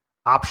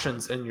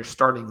options in your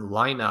starting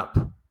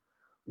lineup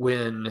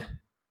when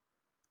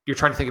you're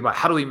trying to think about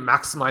how do we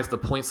maximize the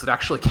points that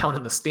actually count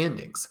in the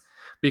standings.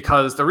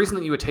 Because the reason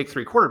that you would take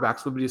 3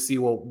 quarterbacks would be to see,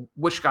 well,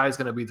 which guy is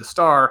going to be the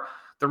star.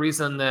 The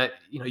reason that,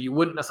 you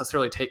wouldn't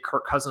necessarily take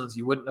Kirk Cousins,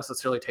 you wouldn't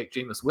necessarily take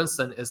Jameis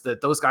Winston, is that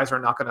those guys are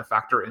not going to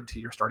factor into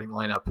your starting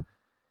lineup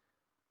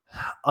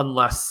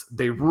unless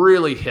they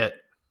really hit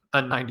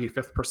a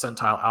 95th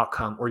percentile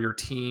outcome or your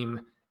team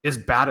is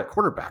bad at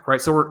quarterback,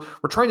 right? So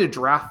we're trying to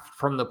draft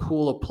from the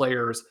pool of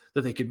players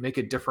that they could make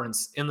a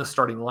difference in the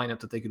starting lineup,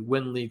 that they could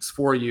win leagues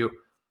for you.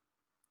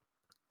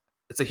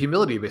 It's a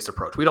humility-based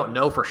approach. We don't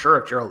know for sure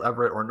if Gerald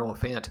Everett or Noah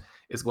Fant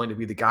is going to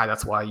be the guy.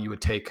 That's why you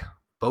would take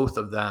both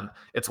of them.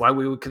 It's why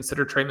we would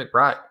consider Trey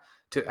McBride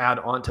to add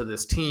on to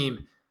this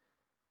team.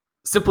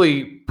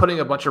 Simply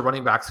putting a bunch of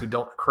running backs who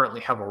don't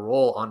currently have a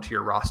role onto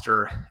your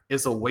roster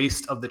is a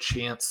waste of the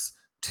chance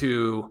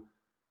to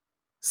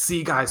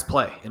see guys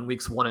play in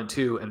weeks 1 and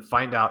 2 and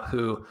find out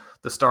who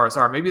the stars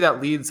are. Maybe that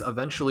leads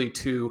eventually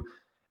to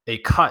a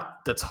cut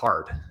that's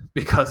hard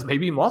because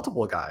maybe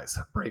multiple guys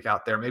break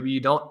out there. Maybe you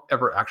don't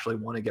ever actually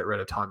want to get rid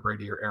of Tom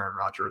Brady or Aaron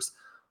Rodgers,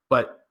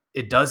 but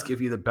it does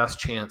give you the best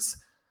chance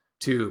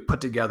to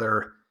put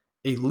together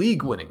a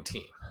league-winning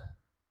team.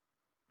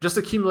 Just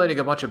accumulating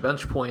a bunch of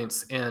bench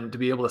points and to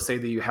be able to say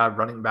that you have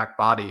running back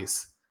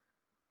bodies,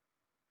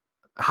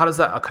 how does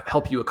that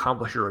help you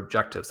accomplish your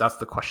objectives? That's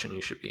the question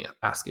you should be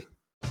asking.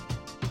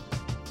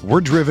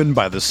 We're driven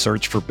by the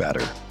search for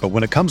better. But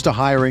when it comes to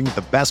hiring,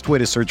 the best way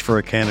to search for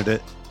a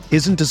candidate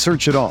isn't to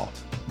search at all.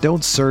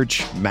 Don't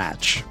search,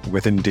 match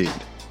with Indeed.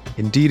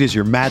 Indeed is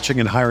your matching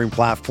and hiring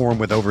platform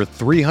with over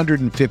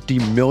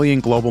 350 million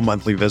global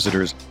monthly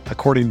visitors,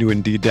 according to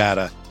Indeed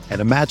data,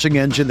 and a matching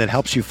engine that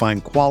helps you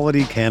find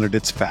quality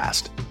candidates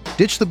fast.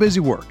 Ditch the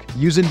busy work.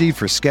 Use Indeed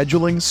for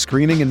scheduling,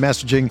 screening, and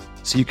messaging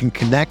so you can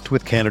connect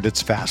with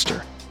candidates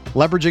faster.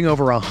 Leveraging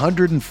over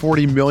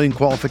 140 million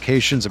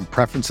qualifications and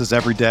preferences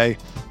every day,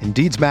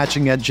 Indeed's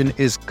matching engine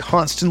is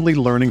constantly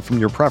learning from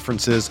your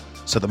preferences,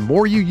 so the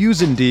more you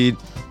use Indeed,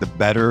 the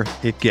better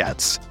it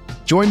gets.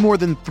 Join more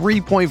than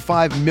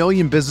 3.5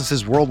 million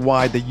businesses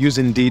worldwide that use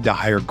Indeed to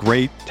hire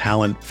great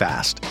talent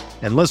fast.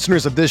 And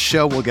listeners of this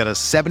show will get a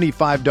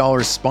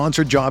 $75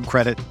 sponsored job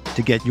credit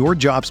to get your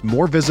jobs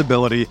more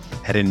visibility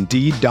at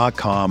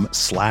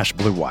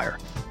Indeed.com/Blue Wire.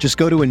 Just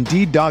go to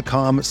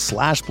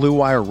Indeed.com/Blue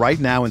Wire right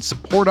now and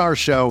support our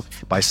show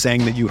by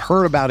saying that you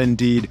heard about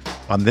Indeed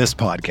on this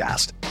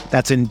podcast.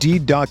 That's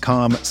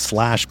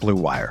Indeed.com/Blue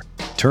Wire.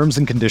 Terms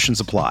and conditions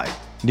apply.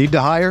 Need to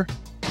hire?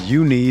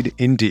 You need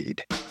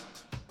Indeed.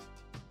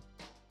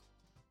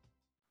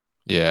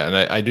 Yeah, and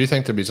I do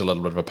think there is a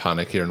little bit of a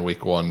panic here in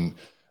week 1.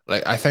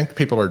 Like, I think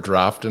people are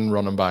drafting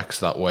running backs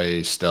that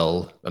way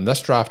still. And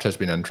this draft has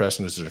been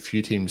interesting because there's a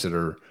few teams that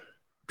are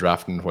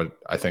drafting what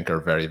I think are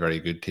very, very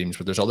good teams,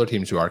 but there's other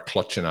teams who are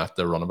clutching at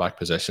the running back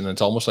position. And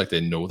it's almost like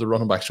they know the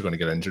running backs are going to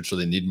get injured, so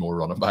they need more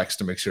running backs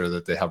to make sure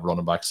that they have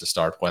running backs to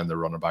start when the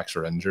running backs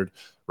are injured,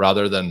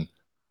 rather than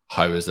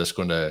how is this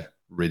going to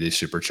really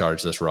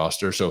supercharge this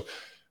roster. So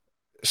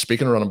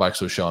speaking of running backs,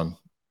 so Sean,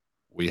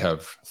 we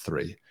have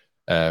 3.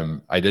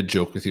 I did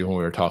joke with you when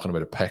we were talking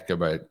about a pick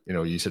about,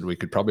 you said we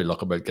could probably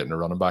look about getting a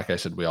running back. I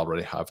said we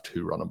already have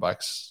 2 running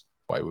backs.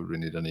 Why would we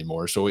need any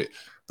more? So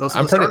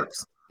I'm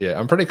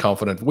pretty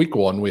confident. Week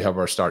 1, we have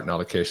our starting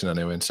allocation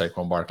anyway in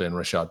Saquon Barkley and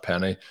Rashad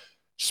Penny.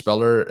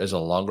 Spiller is a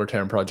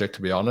longer-term project,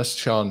 to be honest.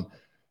 Sean,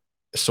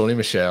 Sony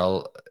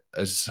Michel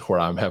is where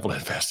I'm heavily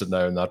invested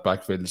now in that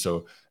backfield,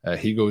 so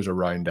he goes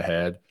around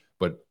ahead.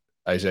 But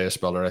Isaiah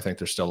Spiller, I think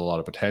there's still a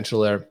lot of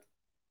potential there.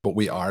 But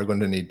we are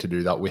going to need to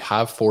do that. We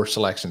have 4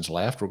 selections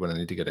left. We're going to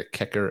need to get a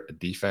kicker, a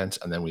defense,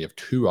 and then we have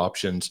 2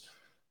 options.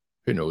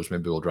 Who knows?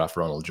 Maybe we'll draft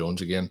Ronald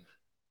Jones again.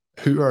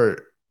 Who are,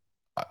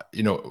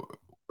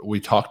 we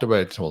talked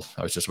about,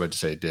 I was just about to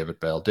say David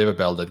Bell. David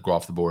Bell did go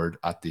off the board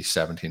at the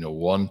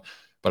 1701.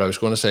 But I was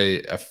going to say,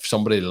 if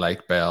somebody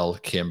like Bell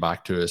came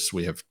back to us,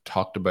 we have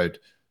talked about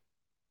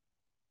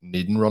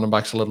needing running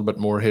backs a little bit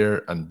more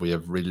here, and we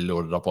have really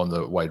loaded up on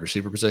the wide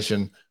receiver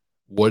position.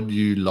 Would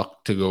you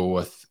look to go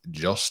with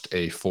just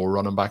a 4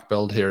 running back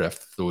build here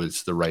if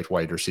it's the right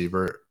wide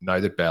receiver?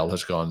 Now that Bell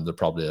has gone, there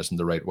probably isn't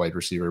the right wide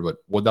receiver, but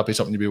would that be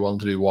something you'd be willing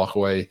to do, walk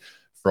away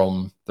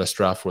from this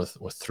draft with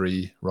 4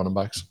 running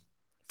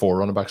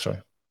backs,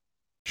 sorry?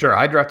 Sure.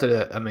 I drafted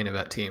a main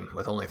event team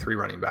with only 3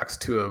 running backs,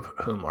 2 of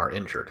whom are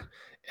injured.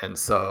 And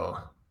so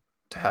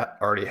to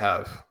already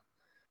have...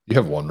 You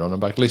have 1 running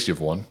back. At least you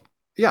have 1.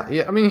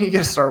 Yeah. I mean, you get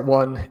to start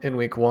 1 in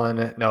week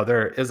 1. No,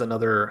 there is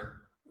another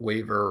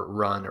waiver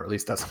run, or at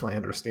least that's my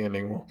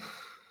understanding.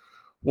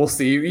 We'll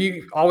see.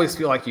 You always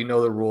feel like you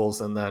know the rules,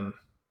 and then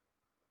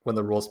when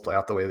the rules play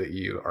out the way that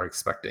you are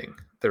expecting,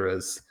 there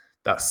is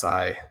that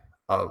sigh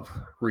of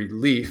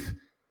relief.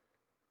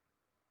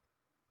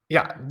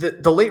 Yeah,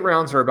 the late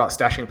rounds are about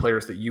stashing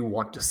players that you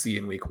want to see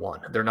in week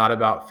 1. They're not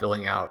about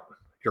filling out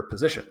your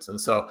positions. And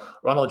so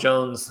Ronald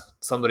Jones,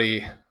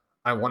 somebody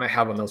I want to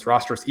have on those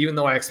rosters, even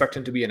though I expect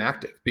him to be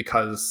inactive,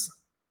 because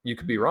you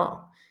could be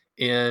wrong.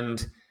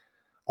 And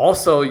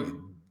also,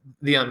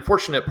 the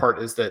unfortunate part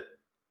is that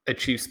a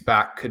Chiefs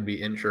back could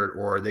be injured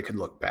or they could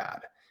look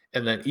bad.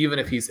 And then even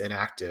if he's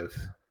inactive,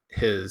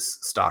 his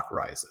stock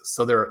rises.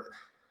 So there are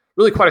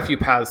really quite a few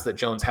paths that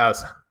Jones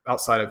has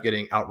outside of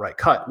getting outright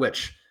cut,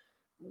 which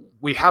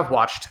we have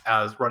watched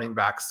as running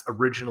backs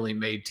originally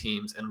made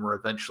teams and were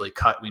eventually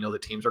cut. We know the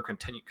teams are going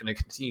to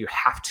continue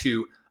have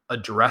to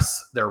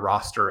address their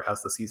roster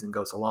as the season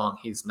goes along.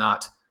 He's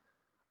not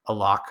a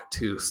lock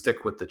to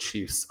stick with the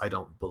Chiefs, I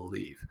don't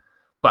believe.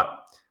 But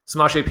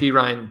Samaje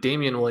Perine,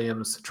 Damian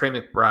Williams, Trey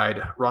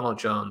McBride, Ronald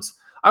Jones.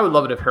 I would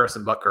love it if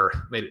Harrison Butker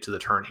made it to the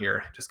turn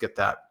here. Just get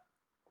that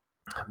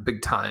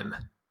big time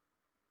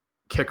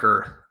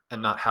kicker and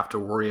not have to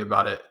worry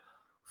about it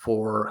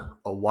for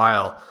a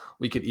while.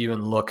 We could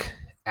even look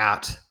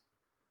at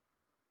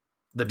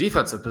the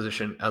defensive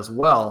position as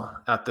well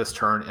at this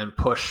turn and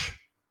push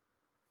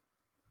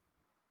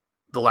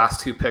the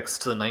last 2 picks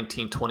to the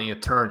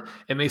 19-20th turn.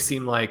 It may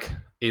seem like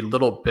a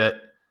little bit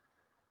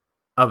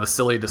of a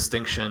silly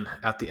distinction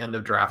at the end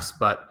of drafts,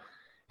 but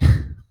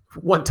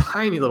one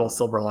tiny little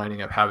silver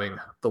lining of having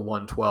the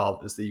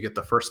 112 is that you get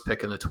the first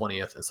pick in the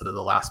 20th instead of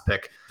the last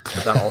pick.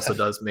 But that also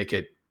does make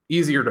it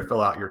easier to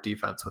fill out your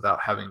defense without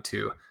having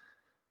to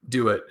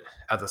do it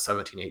at the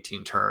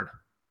 17-18 turn.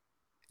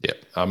 Yeah,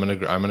 I'm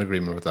in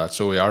agreement with that.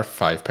 So we are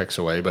 5 picks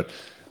away, but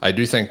I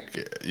do think,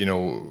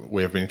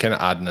 we have been kind of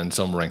adding in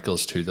some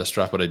wrinkles to this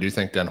draft, but I do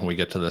think then when we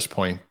get to this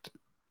point,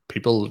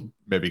 people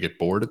maybe get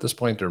bored at this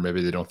point, or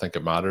maybe they don't think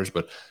it matters,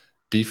 but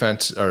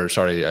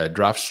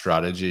draft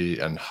strategy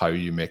and how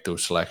you make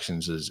those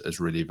selections is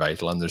really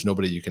vital. And there's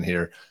nobody you can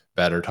hear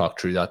better talk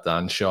through that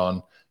than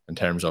Sean, in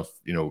terms of,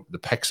 the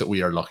picks that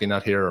we are looking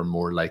at here are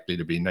more likely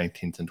to be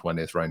 19th and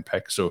 20th round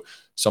picks. So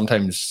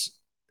sometimes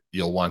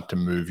you'll want to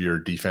move your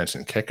defense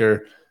and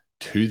kicker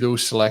to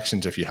those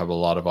selections if you have a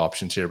lot of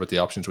options here, but the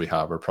options we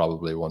have are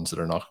probably ones that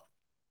are not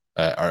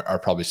are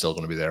probably still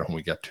going to be there when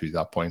we get to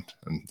that point.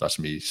 And that's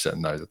me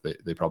saying now that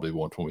they probably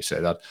won't when we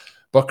say that.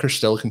 Butker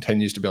still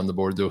continues to be on the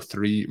board, though.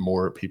 3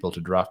 more people to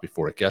draft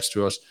before it gets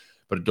to us.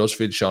 But it does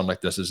feel, Sean,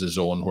 like this is a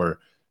zone where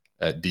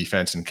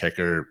defense and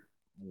kicker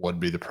would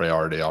be the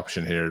priority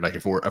option here. Like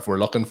if we're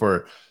looking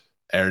for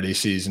early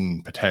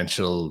season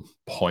potential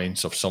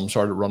points of some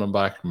sort of running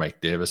back,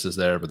 Mike Davis is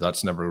there, but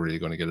that's never really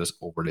going to get us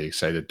overly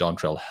excited.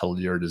 Dontrell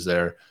Hilliard is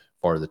there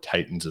for the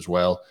Titans as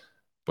well.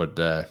 But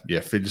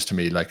it feels to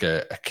me like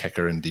a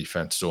kicker and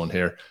defense zone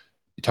here.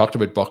 You talked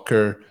about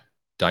Butker.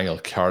 Daniel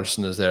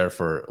Carlson is there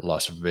for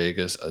Las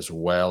Vegas as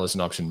well as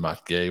an option.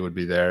 Matt Gay would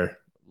be there.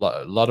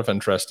 A lot of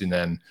interesting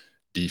then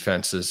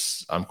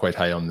defenses. I'm quite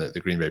high on the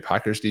Green Bay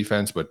Packers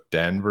defense, but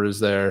Denver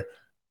is there.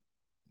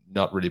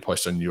 Not really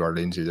pushed on New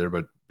Orleans either,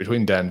 but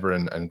between Denver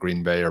and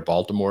Green Bay or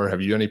Baltimore,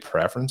 have you any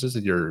preferences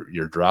that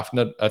you're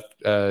drafting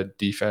at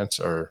defense,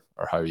 or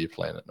how are you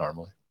playing it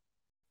normally?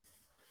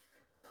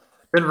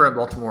 Denver and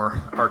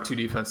Baltimore are 2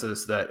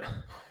 defenses that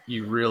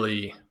you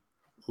really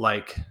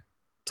like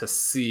to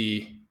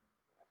see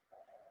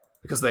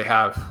because they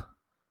have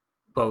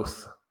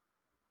both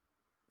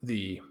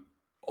the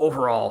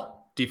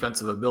overall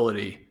defensive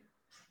ability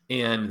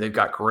and they've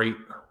got great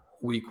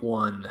week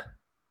 1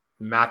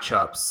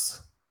 matchups.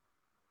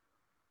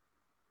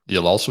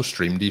 You'll also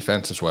stream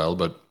defense as well,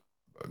 but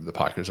the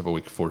Packers have a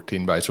week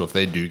 14 bye. So if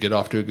they do get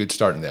off to a good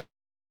start and they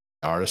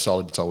are a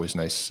solid, it's always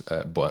nice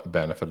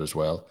benefit as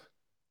well.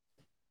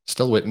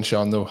 Still waiting,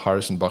 Sean, though.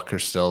 Harrison Butker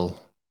still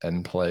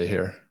in play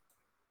here.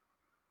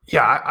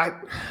 Yeah,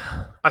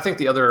 I think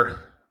the other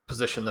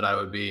position that I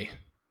would be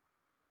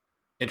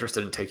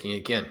interested in taking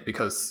again,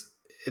 because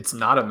it's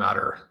not a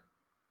matter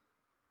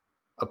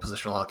of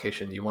positional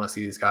allocation. You want to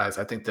see these guys.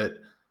 I think that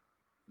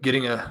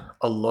getting a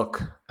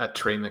look at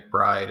Trey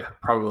McBride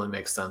probably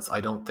makes sense.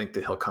 I don't think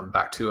that he'll come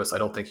back to us. I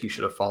don't think he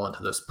should have fallen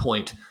to this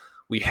point.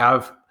 We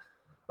have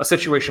a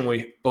situation where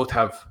we both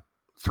have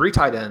 3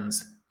 tight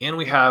ends and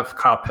we have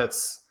Kyle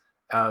Pitts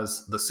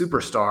as the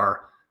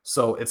superstar.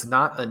 So it's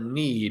not a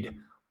need,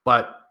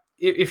 but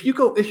if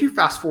you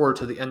fast forward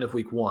to the end of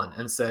week 1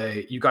 and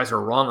say you guys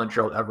are wrong on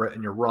Gerald Everett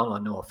and you're wrong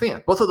on Noah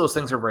Fant, both of those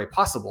things are very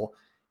possible,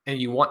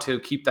 and you want to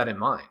keep that in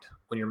mind.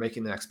 when you're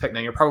making the next pick. Now,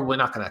 you're probably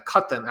not going to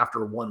cut them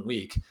after 1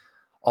 week.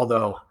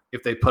 Although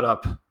if they put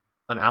up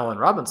an Allen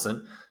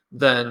Robinson,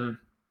 then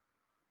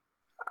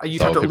you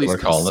have to at least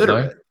consider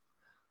it.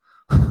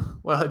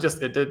 Well,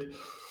 it did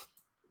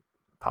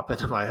pop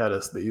into my head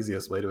as the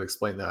easiest way to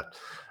explain that.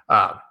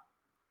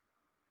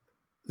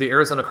 The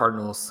Arizona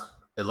Cardinals,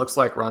 it looks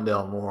like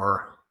Rondale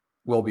Moore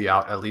will be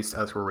out, at least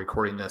as we're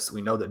recording this.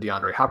 We know that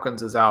DeAndre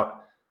Hopkins is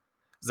out.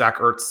 Zach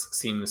Ertz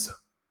seems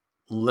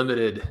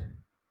limited.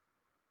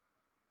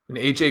 And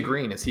AJ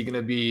Green, is he going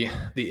to be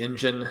the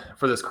engine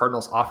for this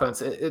Cardinals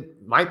offense?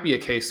 It might be a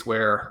case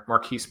where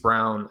Marquise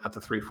Brown at the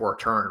 3-4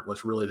 turn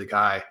was really the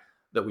guy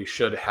that we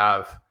should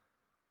have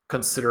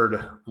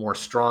considered more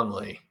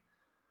strongly.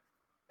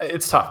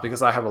 It's tough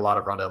because I have a lot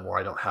of Rondale Moore.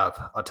 I don't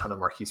have a ton of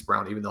Marquise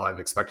Brown, even though I've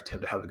expected him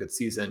to have a good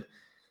season.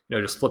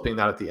 Just flipping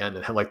that at the end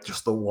and have like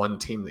just the one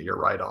team that you're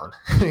right on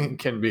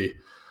can be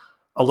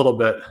a little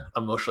bit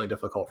emotionally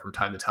difficult from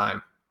time to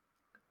time.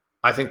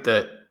 I think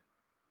that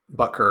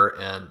Butker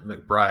and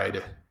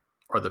McBride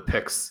are the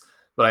picks,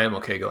 but I am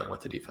okay going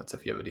with the defense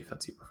if you have a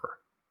defense you prefer.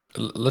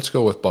 Let's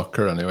go with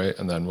Butker anyway,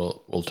 and then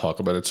we'll talk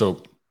about it.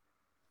 So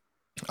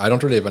I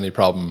don't really have any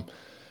problem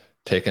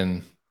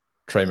taking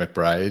Trey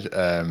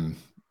McBride.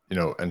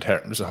 In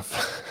terms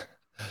of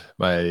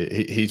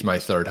he's my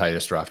third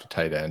highest drafted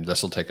tight end.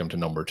 This will take him to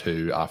number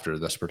 2 after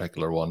this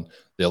particular one.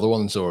 The other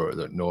ones are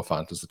Noah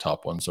Fant is the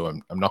top one, so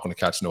I'm not going to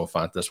catch Noah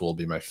Fant. This will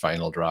be my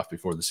final draft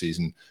before the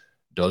season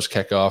does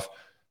kick off.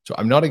 So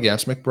I'm not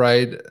against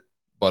McBride,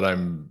 but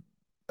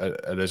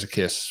it is a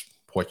case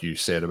what you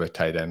said about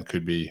tight end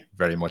could be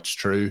very much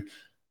true.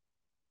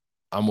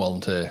 I'm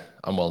willing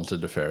to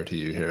defer to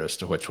you here as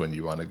to which one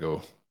you want to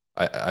go.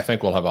 I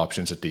think we'll have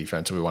options at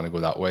defense if we want to go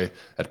that way.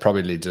 It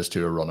probably leads us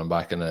to a running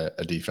back and a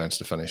defense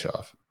to finish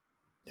off.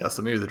 Yeah,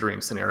 so maybe the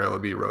dream scenario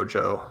would be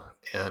Rojo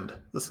and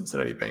the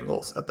Cincinnati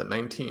Bengals at the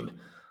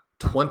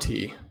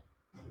 19-20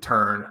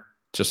 turn.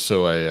 Just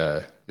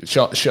so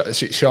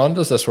Sean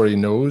does this where he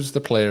knows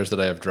the players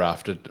that I have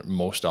drafted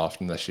most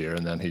often this year,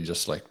 and then he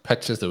just like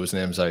pitches those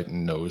names out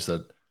and knows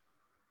that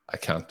I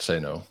can't say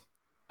no.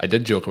 I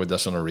did joke about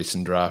this on a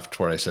recent draft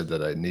where I said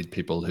that I need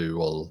people who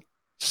will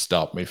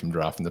stop me from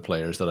drafting the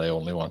players that I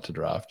only want to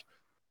draft.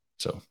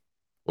 So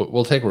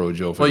we'll take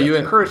Rojo. Well, you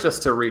encouraged us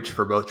to reach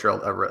for both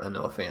Gerald Everett and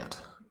Noah Fant.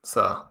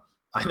 So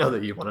I know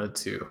that you wanted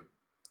to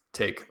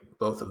take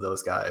both of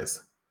those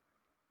guys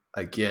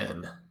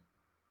again.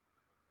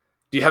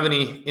 Do you have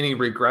any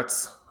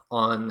regrets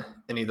on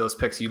any of those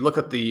picks? You look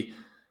at the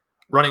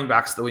running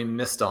backs that we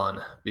missed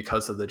on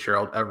because of the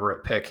Gerald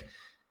Everett pick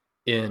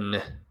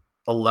in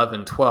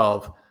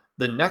 11-12.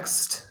 The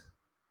next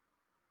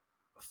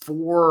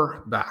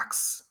 4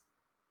 backs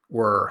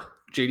were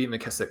J.D.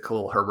 McKissick,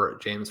 Khalil Herbert,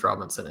 James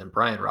Robinson, and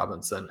Brian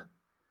Robinson.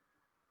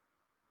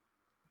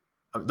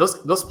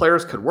 Those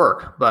players could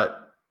work,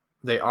 but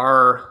they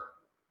are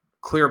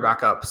clear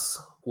backups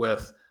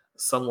with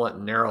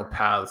somewhat narrow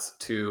paths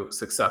to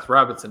success.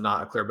 Robinson,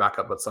 not a clear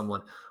backup, but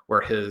someone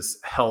where his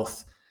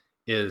health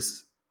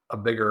is a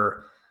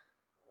bigger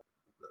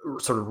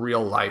sort of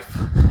real life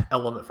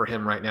element for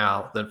him right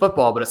now than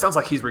football, but it sounds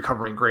like he's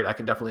recovering great. I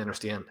can definitely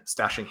understand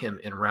stashing him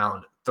in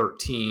round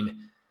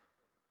 13.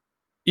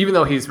 Even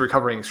though he's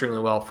recovering extremely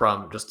well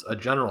from just a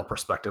general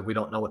perspective, we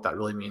don't know what that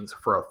really means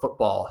for a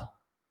football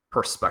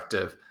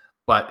perspective.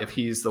 But if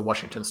he's the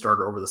Washington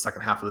starter over the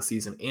second half of the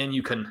season and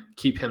you can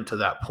keep him to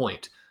that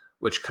point,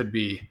 which could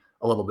be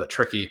a little bit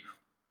tricky.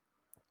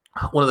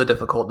 One of the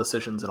difficult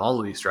decisions in all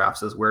of these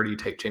drafts is where do you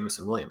take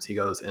Jameson Williams? He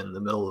goes in the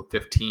middle of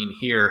 15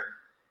 here.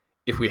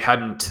 If we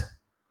hadn't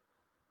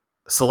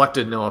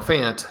selected Noah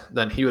Fant,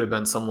 then he would have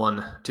been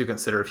someone to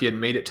consider. If he had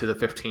made it to the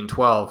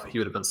 15-12, he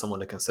would have been someone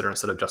to consider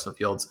instead of Justin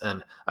Fields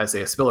and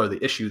Isaiah Spiller.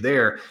 The issue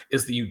there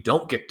is that you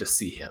don't get to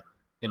see him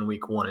in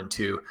week 1 and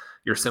 2.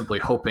 You're simply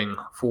hoping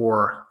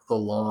for the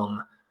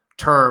long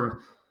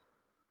term.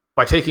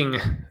 By taking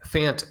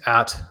Fant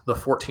at the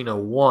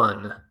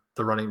 14-01,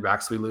 the running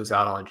backs we lose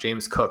out on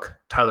James Cook,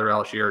 Tyler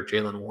Algier,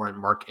 Jalen Warren,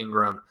 Mark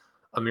Ingram,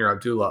 Amir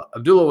Abdullah.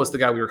 Abdullah was the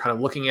guy we were kind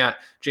of looking at.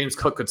 James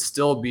Cook could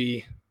still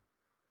be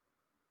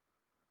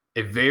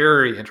a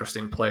very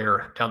interesting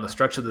player down the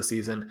stretch of the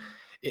season.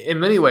 In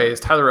many ways,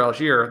 Tyler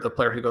Algier, the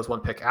player who goes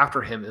 1 pick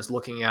after him, is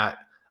looking at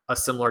a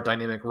similar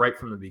dynamic right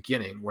from the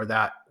beginning, where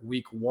that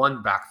week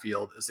 1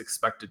 backfield is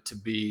expected to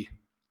be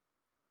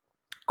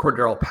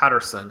Cordero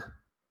Patterson,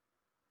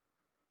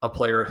 a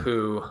player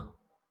who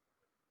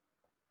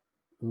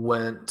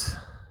went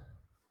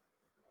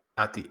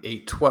at the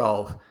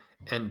 8-12,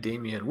 and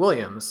Damian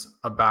Williams,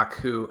 a back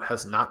who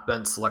has not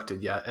been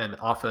selected yet and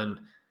often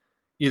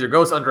either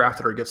goes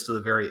undrafted or gets to the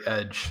very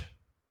edge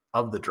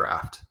of the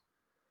draft.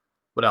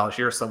 But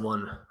Algier is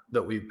someone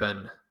that we've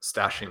been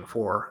stashing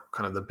for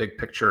kind of the big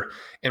picture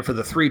and for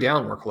the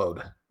 3-down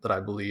workload that I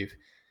believe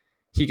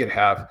he could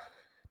have.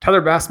 Tyler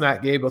Bass,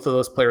 Matt Gay, both of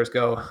those players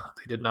go.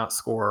 They did not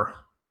score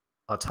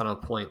a ton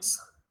of points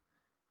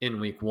in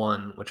week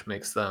 1, which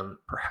makes them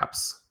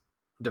perhaps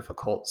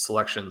difficult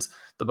selections.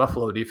 The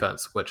Buffalo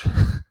defense, which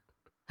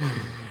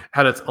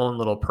had its own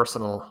little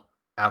personal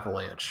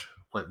avalanche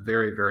went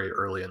very, very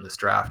early in this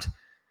draft.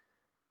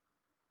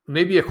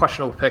 Maybe a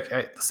questionable pick.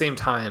 At the same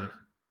time,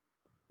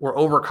 we're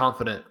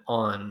overconfident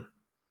on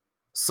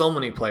so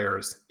many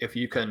players. If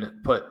you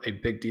can put a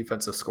big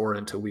defensive score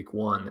into week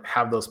one,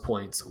 have those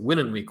points, win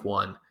in week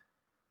one,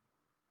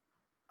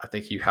 I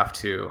think you have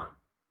to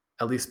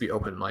at least be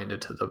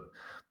open-minded to the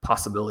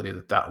possibility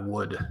that that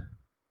would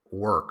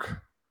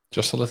work.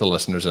 Just to let the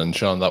listeners in,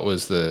 Sean, that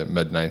was the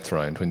mid-9th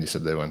round when you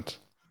said they went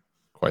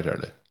quite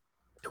early.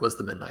 It was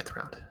the mid-9th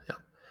round, yeah.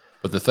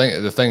 But the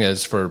thing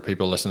is, for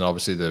people listening,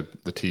 obviously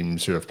the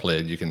teams who have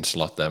played, you can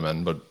slot them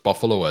in. But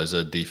Buffalo is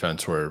a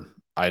defense where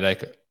I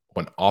like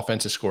when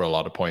offenses score a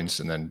lot of points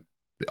and then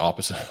the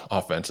opposite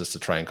offenses to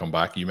try and come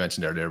back. You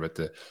mentioned earlier about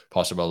the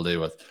possibility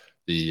with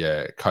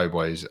the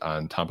Cowboys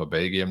and Tampa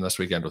Bay game this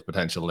weekend with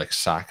potential like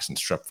sacks and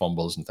strip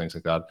fumbles and things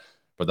like that.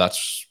 But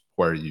that's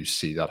where you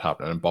see that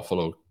happening. And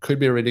Buffalo could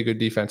be a really good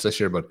defense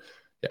this year, but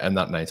in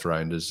that 9th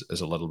round is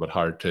a little bit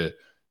hard to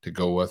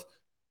go with.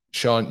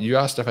 Sean, you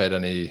asked if I had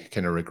any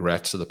kind of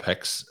regrets of the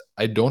picks.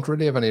 I don't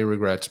really have any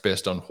regrets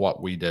based on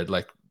what we did.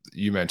 Like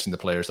you mentioned, the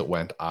players that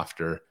went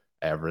after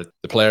Everett.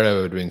 The player I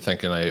would have been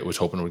thinking I was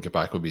hoping would get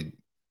back would be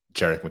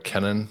Jerick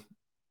McKinnon.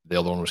 The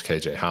other one was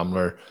KJ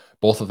Hamler.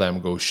 Both of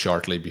them go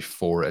shortly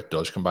before it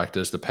does come back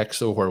to us. The picks,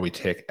 though, where we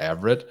take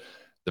Everett,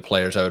 the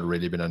players I would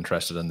really been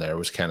interested in there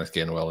was Kenneth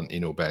Gainwell and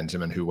Eno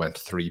Benjamin, who went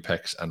 3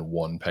 picks and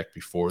 1 pick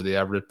before the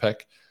Everett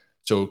pick.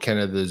 So kind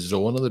of the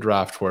zone of the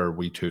draft where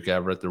we took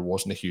Everett, there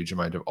wasn't a huge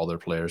amount of other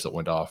players that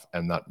went off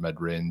in that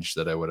mid-range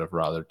that I would have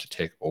rather to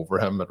take over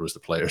him. It was the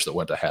players that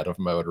went ahead of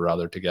him I would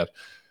rather to get.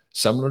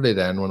 Similarly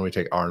then, when we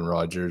take Aaron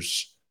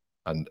Rodgers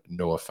and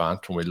Noah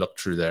Fant, when we look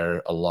through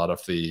there, a lot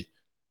of the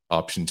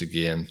options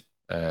again,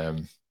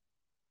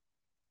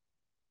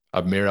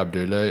 Amir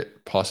Abdullah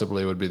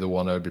possibly would be the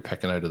one I would be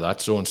picking out of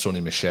that zone.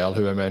 Sony Michel,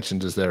 who I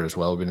mentioned, is there as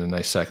well, being a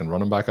nice second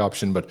running back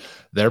option. But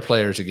they're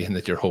players, again,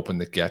 that you're hoping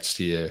that gets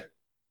to you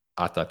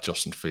at that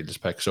Justin Fields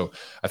pick. So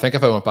I think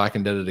if I went back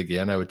and did it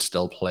again, I would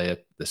still play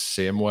it the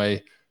same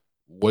way.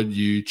 Would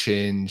you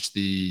change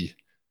the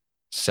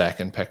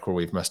second pick where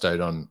we've missed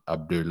out on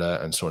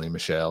Abdullah and Sony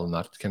Michel in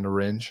that kind of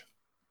range?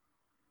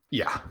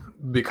 Yeah,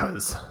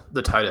 because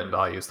the tight end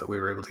values that we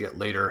were able to get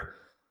later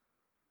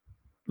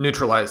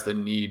neutralize the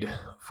need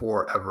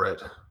for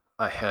Everett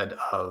ahead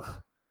of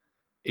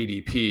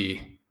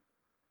ADP,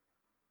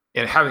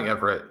 and having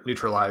Everett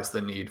neutralize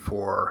the need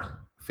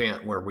for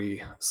Fant where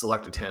we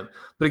selected him.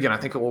 But again, I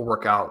think it will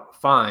work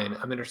out fine.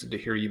 I'm interested to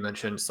hear you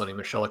mention Sony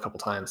Michel a couple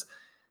times.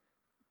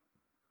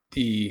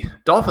 The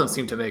Dolphins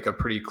seem to make a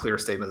pretty clear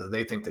statement that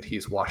they think that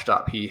he's washed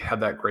up. He had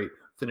that great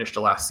finish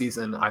to last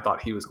season. I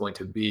thought he was going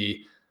to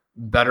be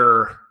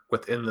better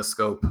within the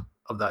scope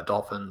of that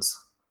Dolphins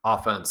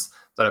offense.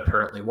 That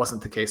apparently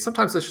wasn't the case.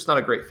 Sometimes it's just not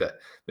a great fit.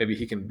 Maybe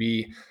he can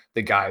be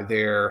the guy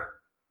there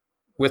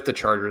with the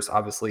Chargers.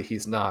 Obviously,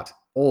 he's not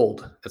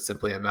old. It's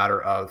simply a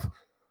matter of,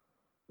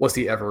 was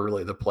he ever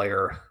really the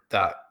player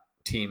that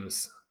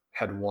teams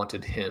had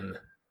wanted him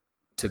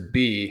to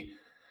be?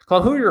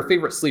 Colin, who are your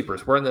favorite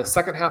sleepers? We're in the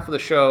second half of the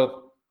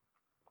show.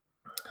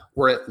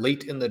 We're at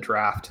late in the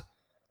draft.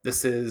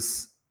 This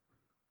is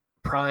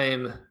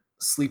prime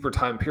sleeper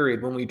time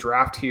period. When we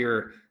draft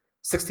here,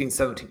 16,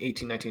 17,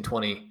 18, 19,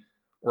 20,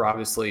 we're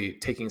obviously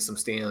taking some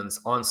stands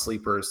on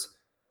sleepers.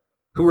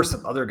 Who are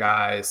some other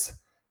guys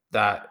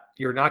that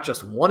you're not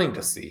just wanting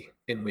to see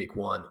in week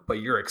one,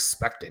 but you're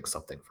expecting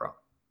something from?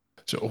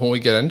 So when we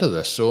get into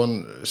this, so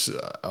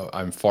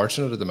I'm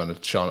fortunate at the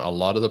minute, Sean, a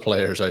lot of the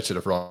players outside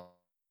of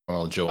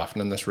Ronald Joe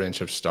in this range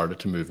have started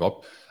to move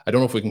up. I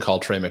don't know if we can call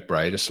Trey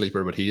McBride a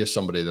sleeper, but he is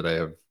somebody that I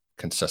have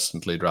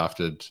consistently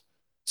drafted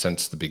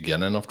since the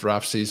beginning of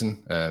draft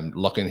season.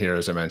 Looking here,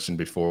 as I mentioned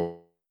before,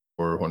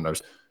 when I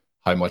was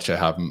how much I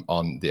have him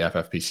on the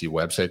FFPC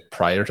website.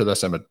 Prior to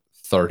this, I'm at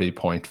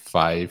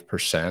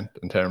 30.5%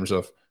 in terms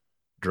of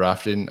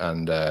drafting,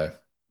 and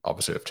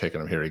obviously I've taken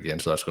him here again,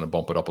 so that's going to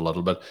bump it up a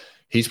little bit.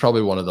 He's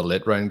probably one of the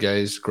late round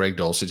guys. Greg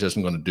Dulcich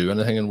isn't going to do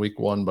anything in week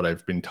one, but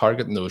I've been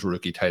targeting those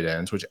rookie tight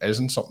ends, which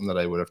isn't something that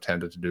I would have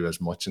tended to do as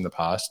much in the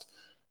past.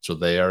 So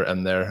they are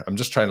in there. I'm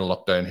just trying to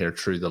look down here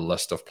through the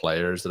list of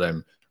players that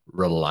I'm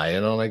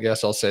relying on, I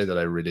guess I'll say, that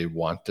I really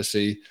want to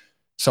see.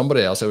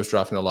 Somebody else I was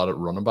drafting a lot at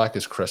running back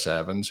is Chris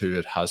Evans, who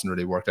it hasn't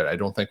really worked out. I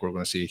don't think we're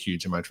going to see a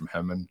huge amount from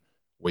him in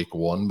week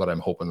one, but I'm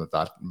hoping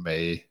that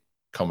may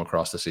come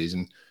across the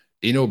season.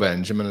 Eno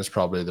Benjamin is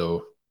probably,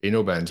 though,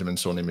 Eno Benjamin,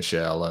 Sony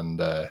Michel,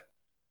 and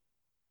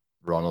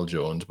Ronald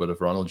Jones. But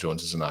if Ronald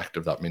Jones is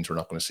inactive, that means we're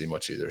not going to see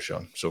much either,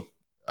 Sean. So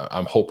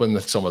I'm hoping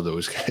that some of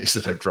those guys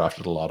that I've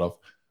drafted a lot of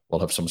will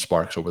have some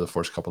sparks over the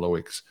first couple of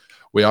weeks.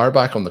 We are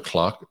back on the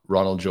clock.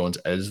 Ronald Jones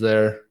is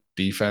there.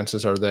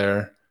 Defenses are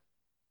there.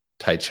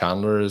 Ty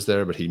Chandler is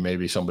there, but he may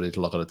be somebody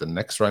to look at the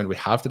next round. We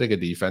have to take a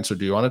defense. So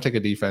do you want to take a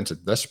defense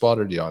at this spot,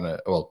 or do you want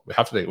to? Well,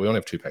 we only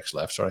have 2 picks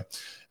left. Sorry.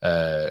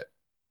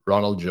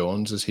 Ronald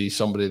Jones, is he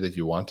somebody that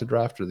you want to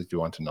draft or that you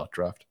want to not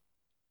draft?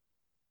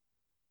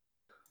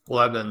 Well,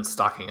 I've been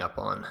stocking up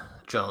on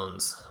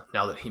Jones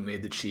now that he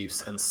made the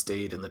Chiefs and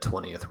stayed in the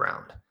 20th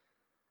round.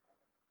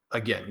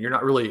 Again, you're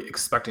not really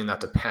expecting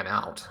that to pan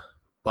out,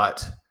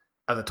 but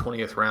at the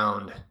 20th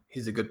round,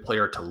 he's a good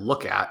player to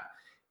look at.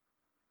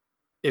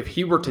 If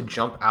he were to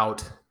jump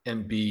out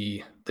and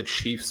be the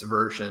Chiefs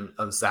version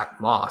of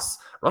Zach Moss,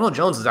 Ronald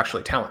Jones is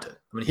actually talented.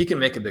 I mean, he can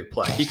make a big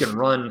play. He can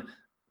run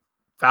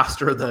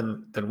faster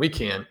than we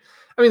can.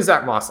 I mean,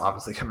 Zach Moss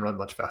obviously can run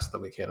much faster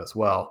than we can as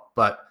well,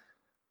 but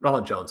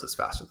Ronald Jones is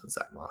faster than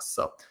Zach Moss.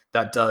 So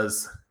that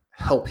does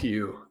help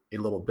you a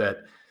little bit.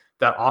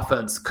 That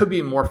offense could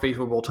be more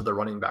favorable to the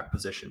running back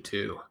position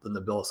too than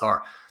the Bills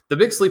are. The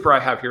big sleeper I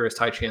have here is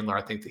Ty Chandler.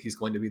 I think that he's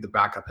going to be the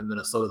backup in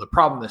Minnesota. The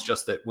problem is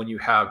just that when you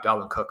have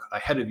Dalvin Cook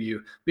ahead of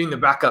you, being the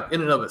backup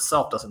in and of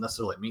itself doesn't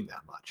necessarily mean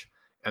that much.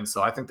 And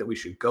so I think that we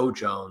should go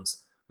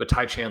Jones, but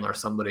Ty Chandler is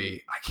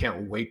somebody I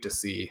can't wait to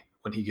see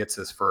when he gets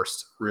his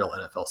first real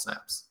NFL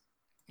snaps.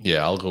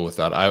 Yeah, I'll go with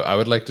that. I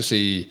would like to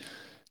see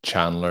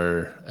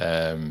Chandler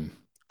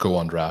go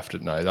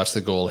undrafted now. That's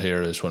the goal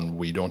here, is when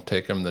we don't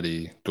take him, that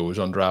he goes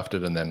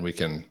undrafted, and then we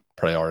can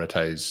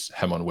prioritize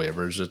him on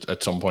waivers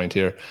at some point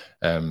here.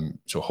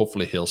 So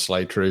hopefully he'll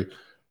slide through.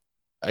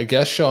 I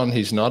guess, Sean,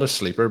 he's not a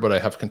sleeper, but I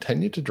have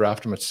continued to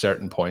draft him at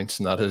certain points,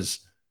 and that is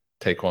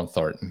Tyquan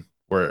Thornton.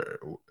 We're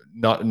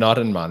not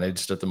in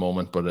managed at the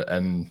moment, but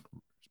in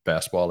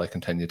best ball, I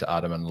continue to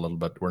add him in a little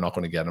bit. We're not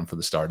going to get him for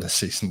the start of the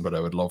season, but I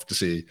would love to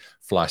see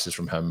flashes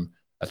from him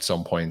at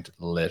some point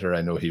later.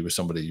 I know he was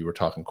somebody you were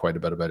talking quite a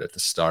bit about at the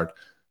start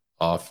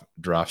of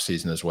draft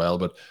season as well.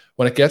 But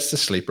when it gets to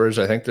sleepers,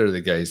 I think they're the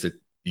guys that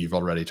you've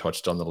already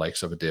touched on, the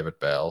likes of a David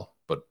Bell.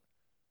 But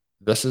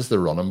this is the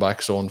running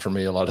back zone for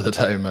me a lot of the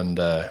time. And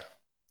that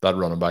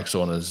running back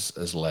zone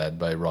is led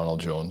by Ronald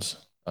Jones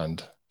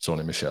and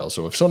Sony Michel.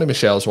 So if Sony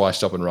Michel's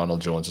washed up and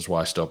Ronald Jones is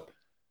washed up,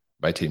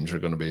 my teams are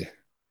going to be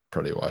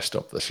pretty washed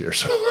up this year.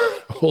 So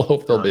we'll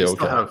hope they'll be okay.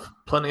 Still have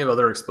plenty of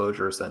other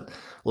exposures and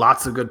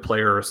lots of good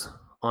players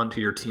onto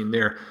your team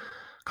there.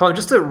 Colin,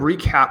 just to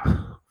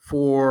recap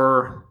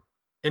for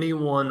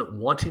anyone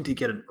wanting to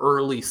get an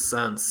early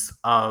sense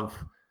of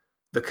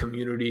the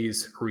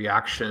community's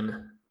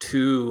reaction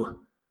to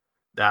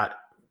that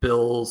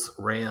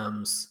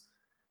Bills-Rams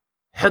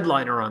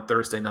headliner on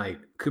Thursday night.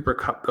 Cooper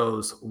Kupp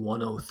goes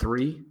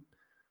 103.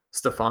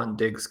 Stephon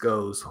Diggs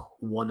goes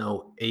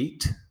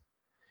 108.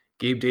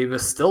 Gabe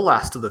Davis still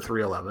last to the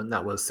 311.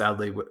 That was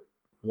sadly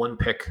one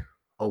pick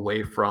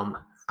away from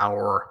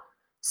our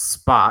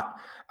spot.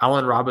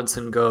 Allen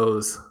Robinson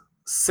goes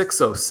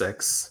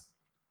 606.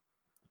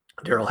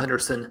 Darrell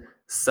Henderson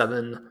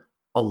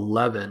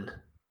 711.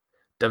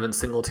 Devin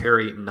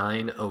Singletary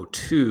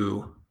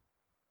 902.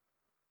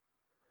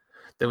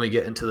 Then we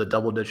get into the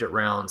double-digit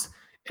rounds,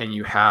 and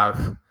you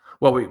have,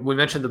 well, we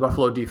mentioned the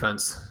Buffalo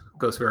defense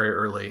goes very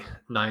early,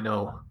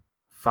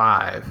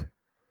 905.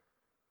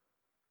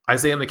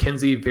 Isaiah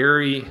McKenzie,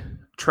 very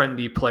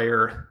trendy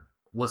player,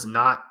 was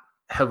not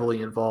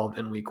heavily involved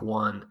in week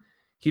one.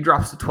 He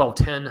drops to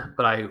 1210,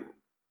 but I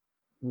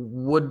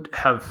would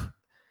have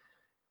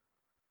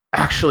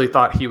actually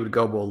thought he would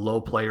go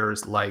below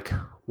players like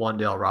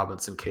Wan'Dale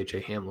Robinson,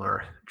 KJ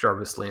Hamler,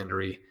 Jarvis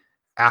Landry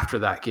after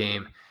that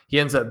game. He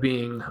ends up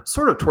being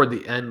sort of toward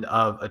the end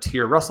of a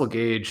tier. Russell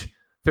Gage,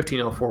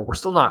 1504. We're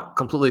still not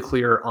completely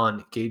clear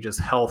on Gage's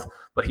health,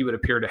 but he would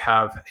appear to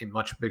have a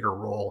much bigger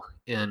role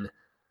in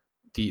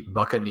the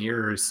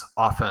Buccaneers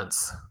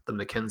offense than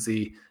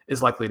McKenzie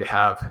is likely to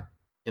have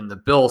in the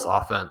Bills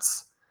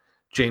offense.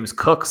 James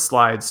Cook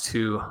slides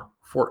to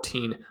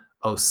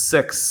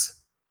 1406.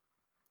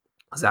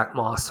 Zach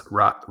Moss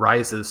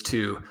rises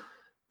to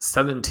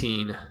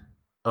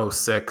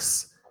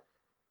 1706,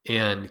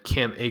 and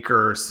Cam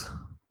Akers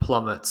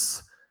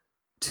plummets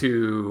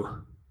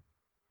to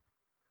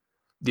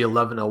the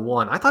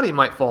 1101. I thought he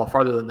might fall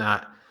farther than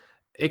that.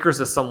 Akers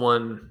is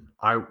someone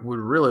I would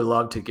really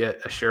love to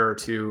get a share or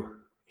two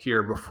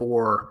here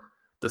before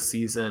the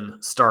season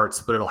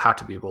starts, but it'll have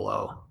to be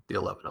below the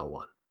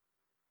 1101.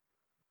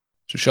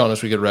 So, Sean,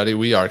 as we get ready,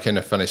 we are kind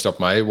of finished up.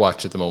 My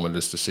watch at the moment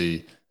is to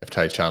see if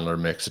Ty Chandler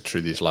makes it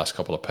through these last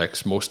couple of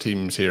picks. Most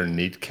teams here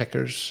need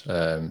kickers,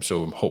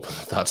 so I'm hoping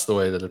that's the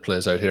way that it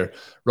plays out here.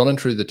 Running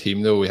through the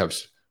team, though, we have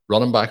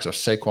running backs of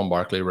Saquon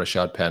Barkley,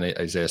 Rashad Penny,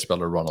 Isaiah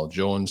Spiller, Ronald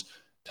Jones.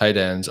 Tight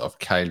ends of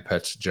Kyle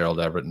Pitts, Gerald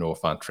Everett, Noah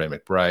Fant, Trey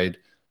McBride.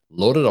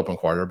 Loaded up on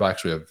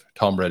quarterbacks, we have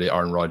Tom Brady,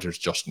 Aaron Rodgers,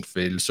 Justin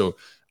Fields. So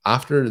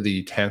after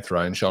the 10th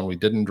round, Sean, we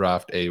didn't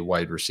draft a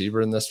wide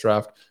receiver in this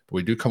draft, but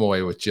we do come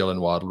away with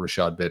Jalen Waddle,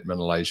 Rashad Bateman,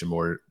 Elijah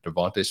Moore,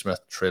 Devontae Smith,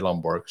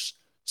 Treylon Burks,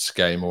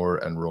 Sky Moore,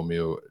 and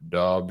Romeo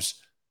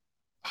Dobbs.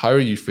 How are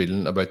you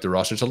feeling about the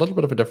roster? It's a little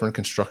bit of a different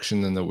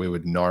construction than that we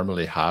would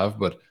normally have,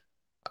 but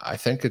I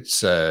think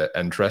it's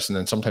interesting.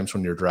 And sometimes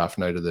when you're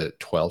drafting out of the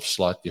 12th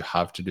slot, you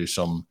have to do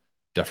some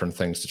different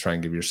things to try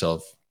and give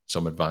yourself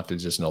some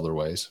advantages in other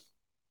ways.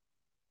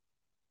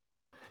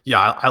 Yeah,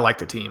 I like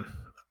the team.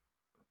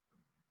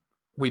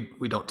 We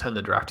don't tend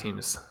to draft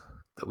teams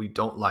that we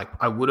don't like.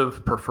 I would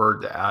have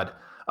preferred to add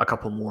a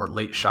couple more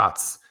late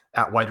shots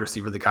at wide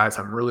receiver. The guys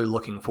I'm really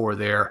looking for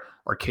there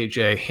are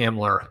KJ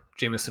Hamler,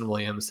 Jameson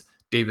Williams,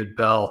 David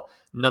Bell.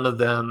 None of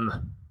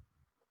them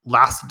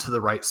lasted to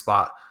the right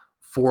spot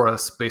for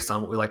us based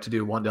on what we like to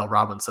do. Wan'Dale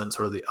Robinson,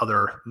 sort of the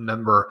other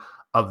member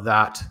of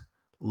that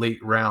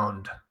late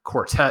round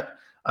quartet.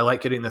 I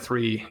like getting the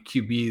 3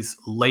 QBs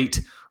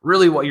late.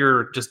 Really what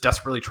you're just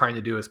desperately trying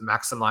to do is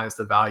maximize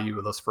the value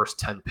of those first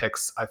 10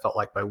 picks. I felt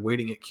like by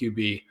waiting at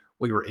QB,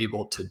 we were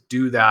able to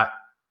do that.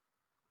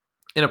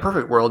 In a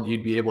perfect world,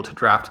 you'd be able to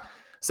draft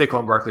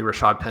Saquon Barkley,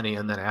 Rashad Penny,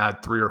 and then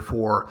add 3 or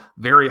 4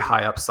 very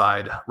high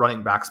upside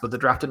running backs, but the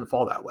draft didn't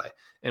fall that way,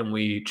 and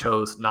we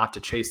chose not to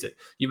chase it.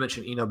 You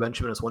mentioned Eno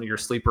Benjamin as one of your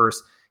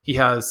sleepers. He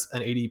has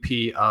an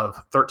ADP of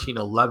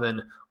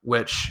 1311,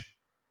 which,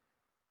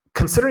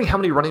 considering how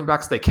many running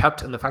backs they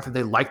kept and the fact that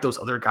they like those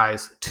other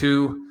guys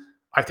too,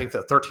 I think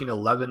that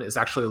 1311 is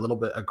actually a little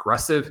bit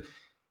aggressive.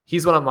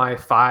 He's one of my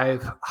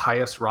 5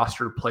 highest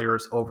rostered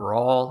players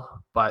overall,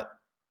 but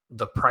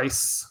the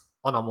price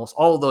on almost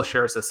all of those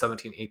shares is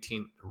 17,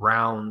 18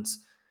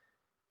 rounds.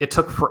 It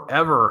took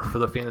forever for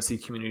the fantasy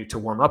community to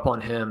warm up on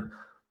him,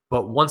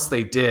 but once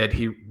they did,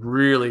 he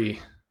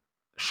really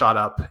shot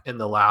up in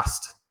the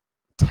last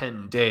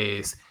 10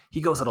 days.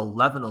 He goes at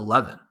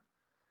 11-11.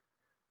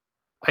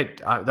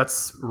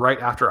 That's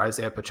right after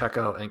Isaiah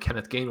Pacheco and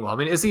Kenneth Gainwell. I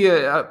mean, is he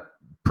a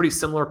pretty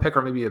similar pick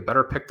or maybe a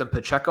better pick than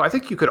Pacheco? I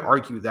think you could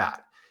argue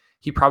that.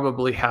 He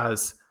probably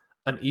has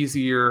an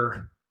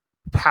easier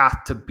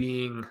path to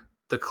being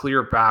the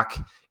clear back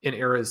in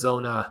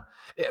Arizona.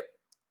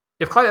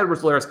 If Clyde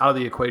Edwards-Helaire is out of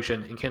the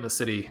equation in Kansas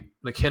City,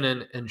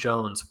 McKinnon and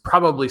Jones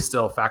probably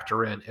still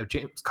factor in. If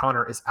James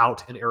Conner is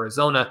out in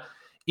Arizona,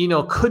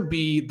 Eno could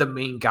be the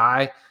main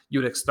guy. You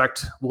would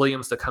expect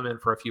Williams to come in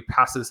for a few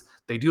passes.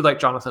 They do like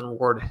Jonathan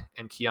Ward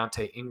and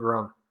Keontae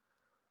Ingram.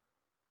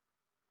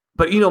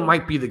 But Eno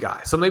might be the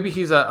guy. So maybe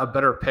he's a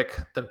better pick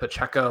than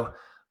Pacheco,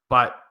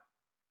 but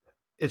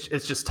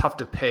it's just tough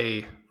to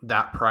pay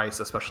that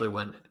price, especially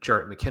when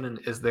Jarrett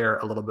McKinnon is there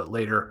a little bit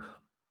later.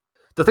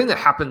 The thing that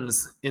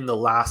happens in the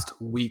last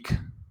week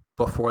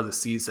before the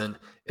season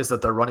is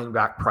that the running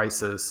back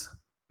prices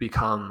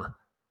become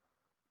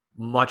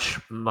much,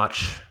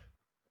 much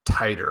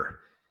tighter.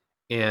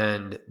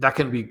 And that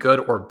can be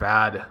good or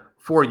bad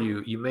for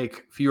you. You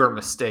make fewer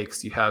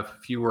mistakes. You have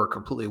fewer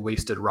completely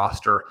wasted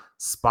roster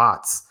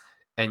spots.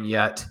 And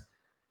yet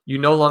you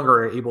no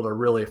longer are able to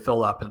really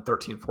fill up in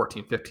 13,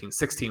 14, 15,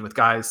 16 with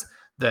guys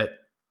that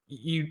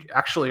you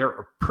actually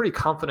are pretty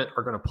confident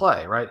are going to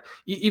play, right?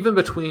 Even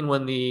between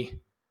when the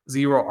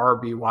 0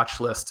 RB watch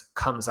list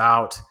comes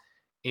out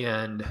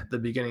and the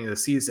beginning of the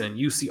season,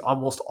 you see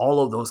almost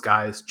all of those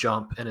guys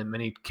jump, and in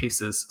many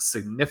cases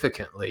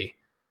significantly.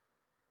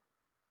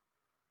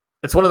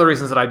 It's one of the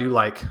reasons that I do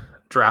like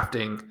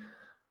drafting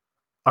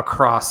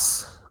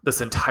across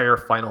this entire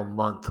final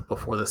month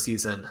before the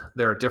season.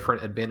 There are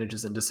different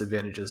advantages and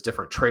disadvantages,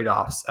 different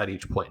trade-offs at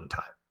each point in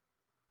time.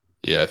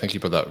 Yeah, I think you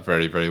put that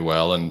very, very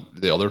well. And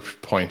the other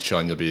point,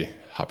 Sean, you'll be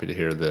happy to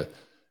hear the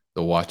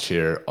watch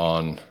here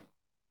on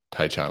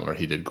Ty Chandler.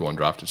 He did go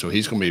undrafted, so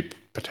he's going to be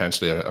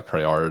potentially a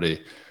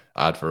priority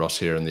add for us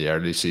here in the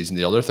early season.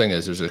 The other thing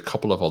is there's a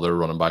couple of other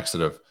running backs that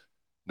have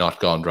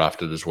not gone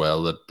drafted as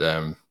well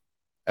that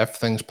if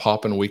things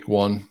pop in week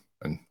 1,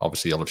 and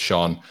obviously you'll have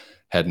Sean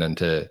heading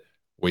into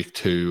week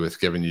 2 with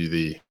giving you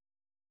the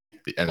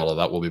end of all of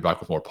that. We'll be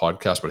back with more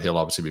podcasts, but he'll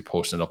obviously be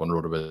posting it up on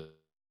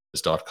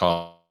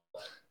RotoViz.com.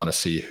 Want to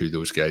see who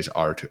those guys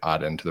are to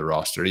add into the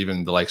roster.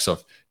 Even the likes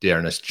of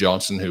Dearness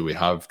Johnson, who we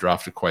have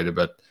drafted quite a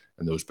bit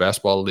in those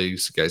best ball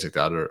leagues, guys like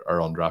that are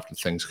undrafted.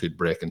 Things could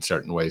break in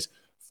certain ways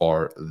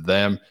for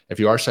them. If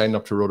you are signing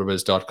up to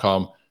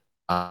RotoViz.com,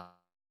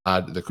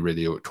 add the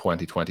radio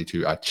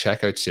 2022 at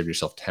checkout. Save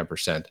yourself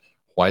 10%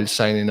 while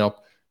signing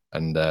up.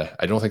 And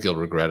I don't think you'll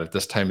regret it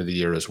this time of the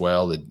year as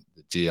well. The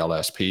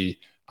GLSP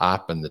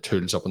app and the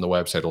tools up on the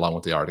website, along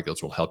with the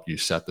articles, will help you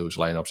set those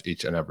lineups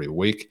each and every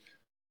week.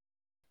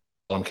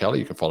 I'm Kelly.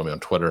 You can follow me on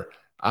Twitter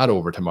at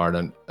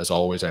 @OverToMartin. As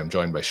always, I am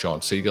joined by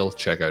Sean Siegel.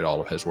 Check out all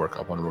of his work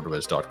up on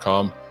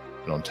RotoViz.com.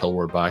 And until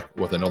we're back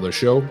with another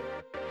show,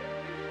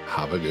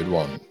 have a good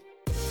one.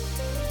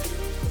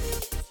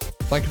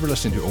 Thank you for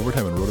listening to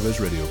Overtime on RotoViz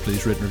Radio.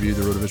 Please rate and review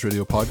the RotoViz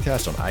Radio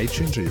podcast on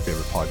iTunes or your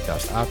favorite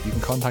podcast app. You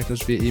can contact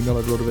us via email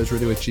at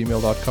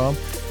rotovizradio@gmail.com.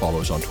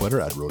 Follow us on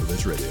Twitter at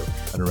RotoViz Radio.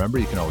 And remember,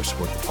 you can always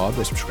support the pod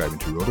by subscribing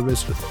to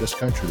RotoViz with a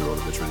discount through the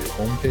RotoViz Radio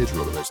homepage,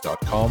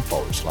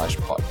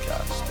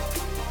 rotoviz.com/podcast.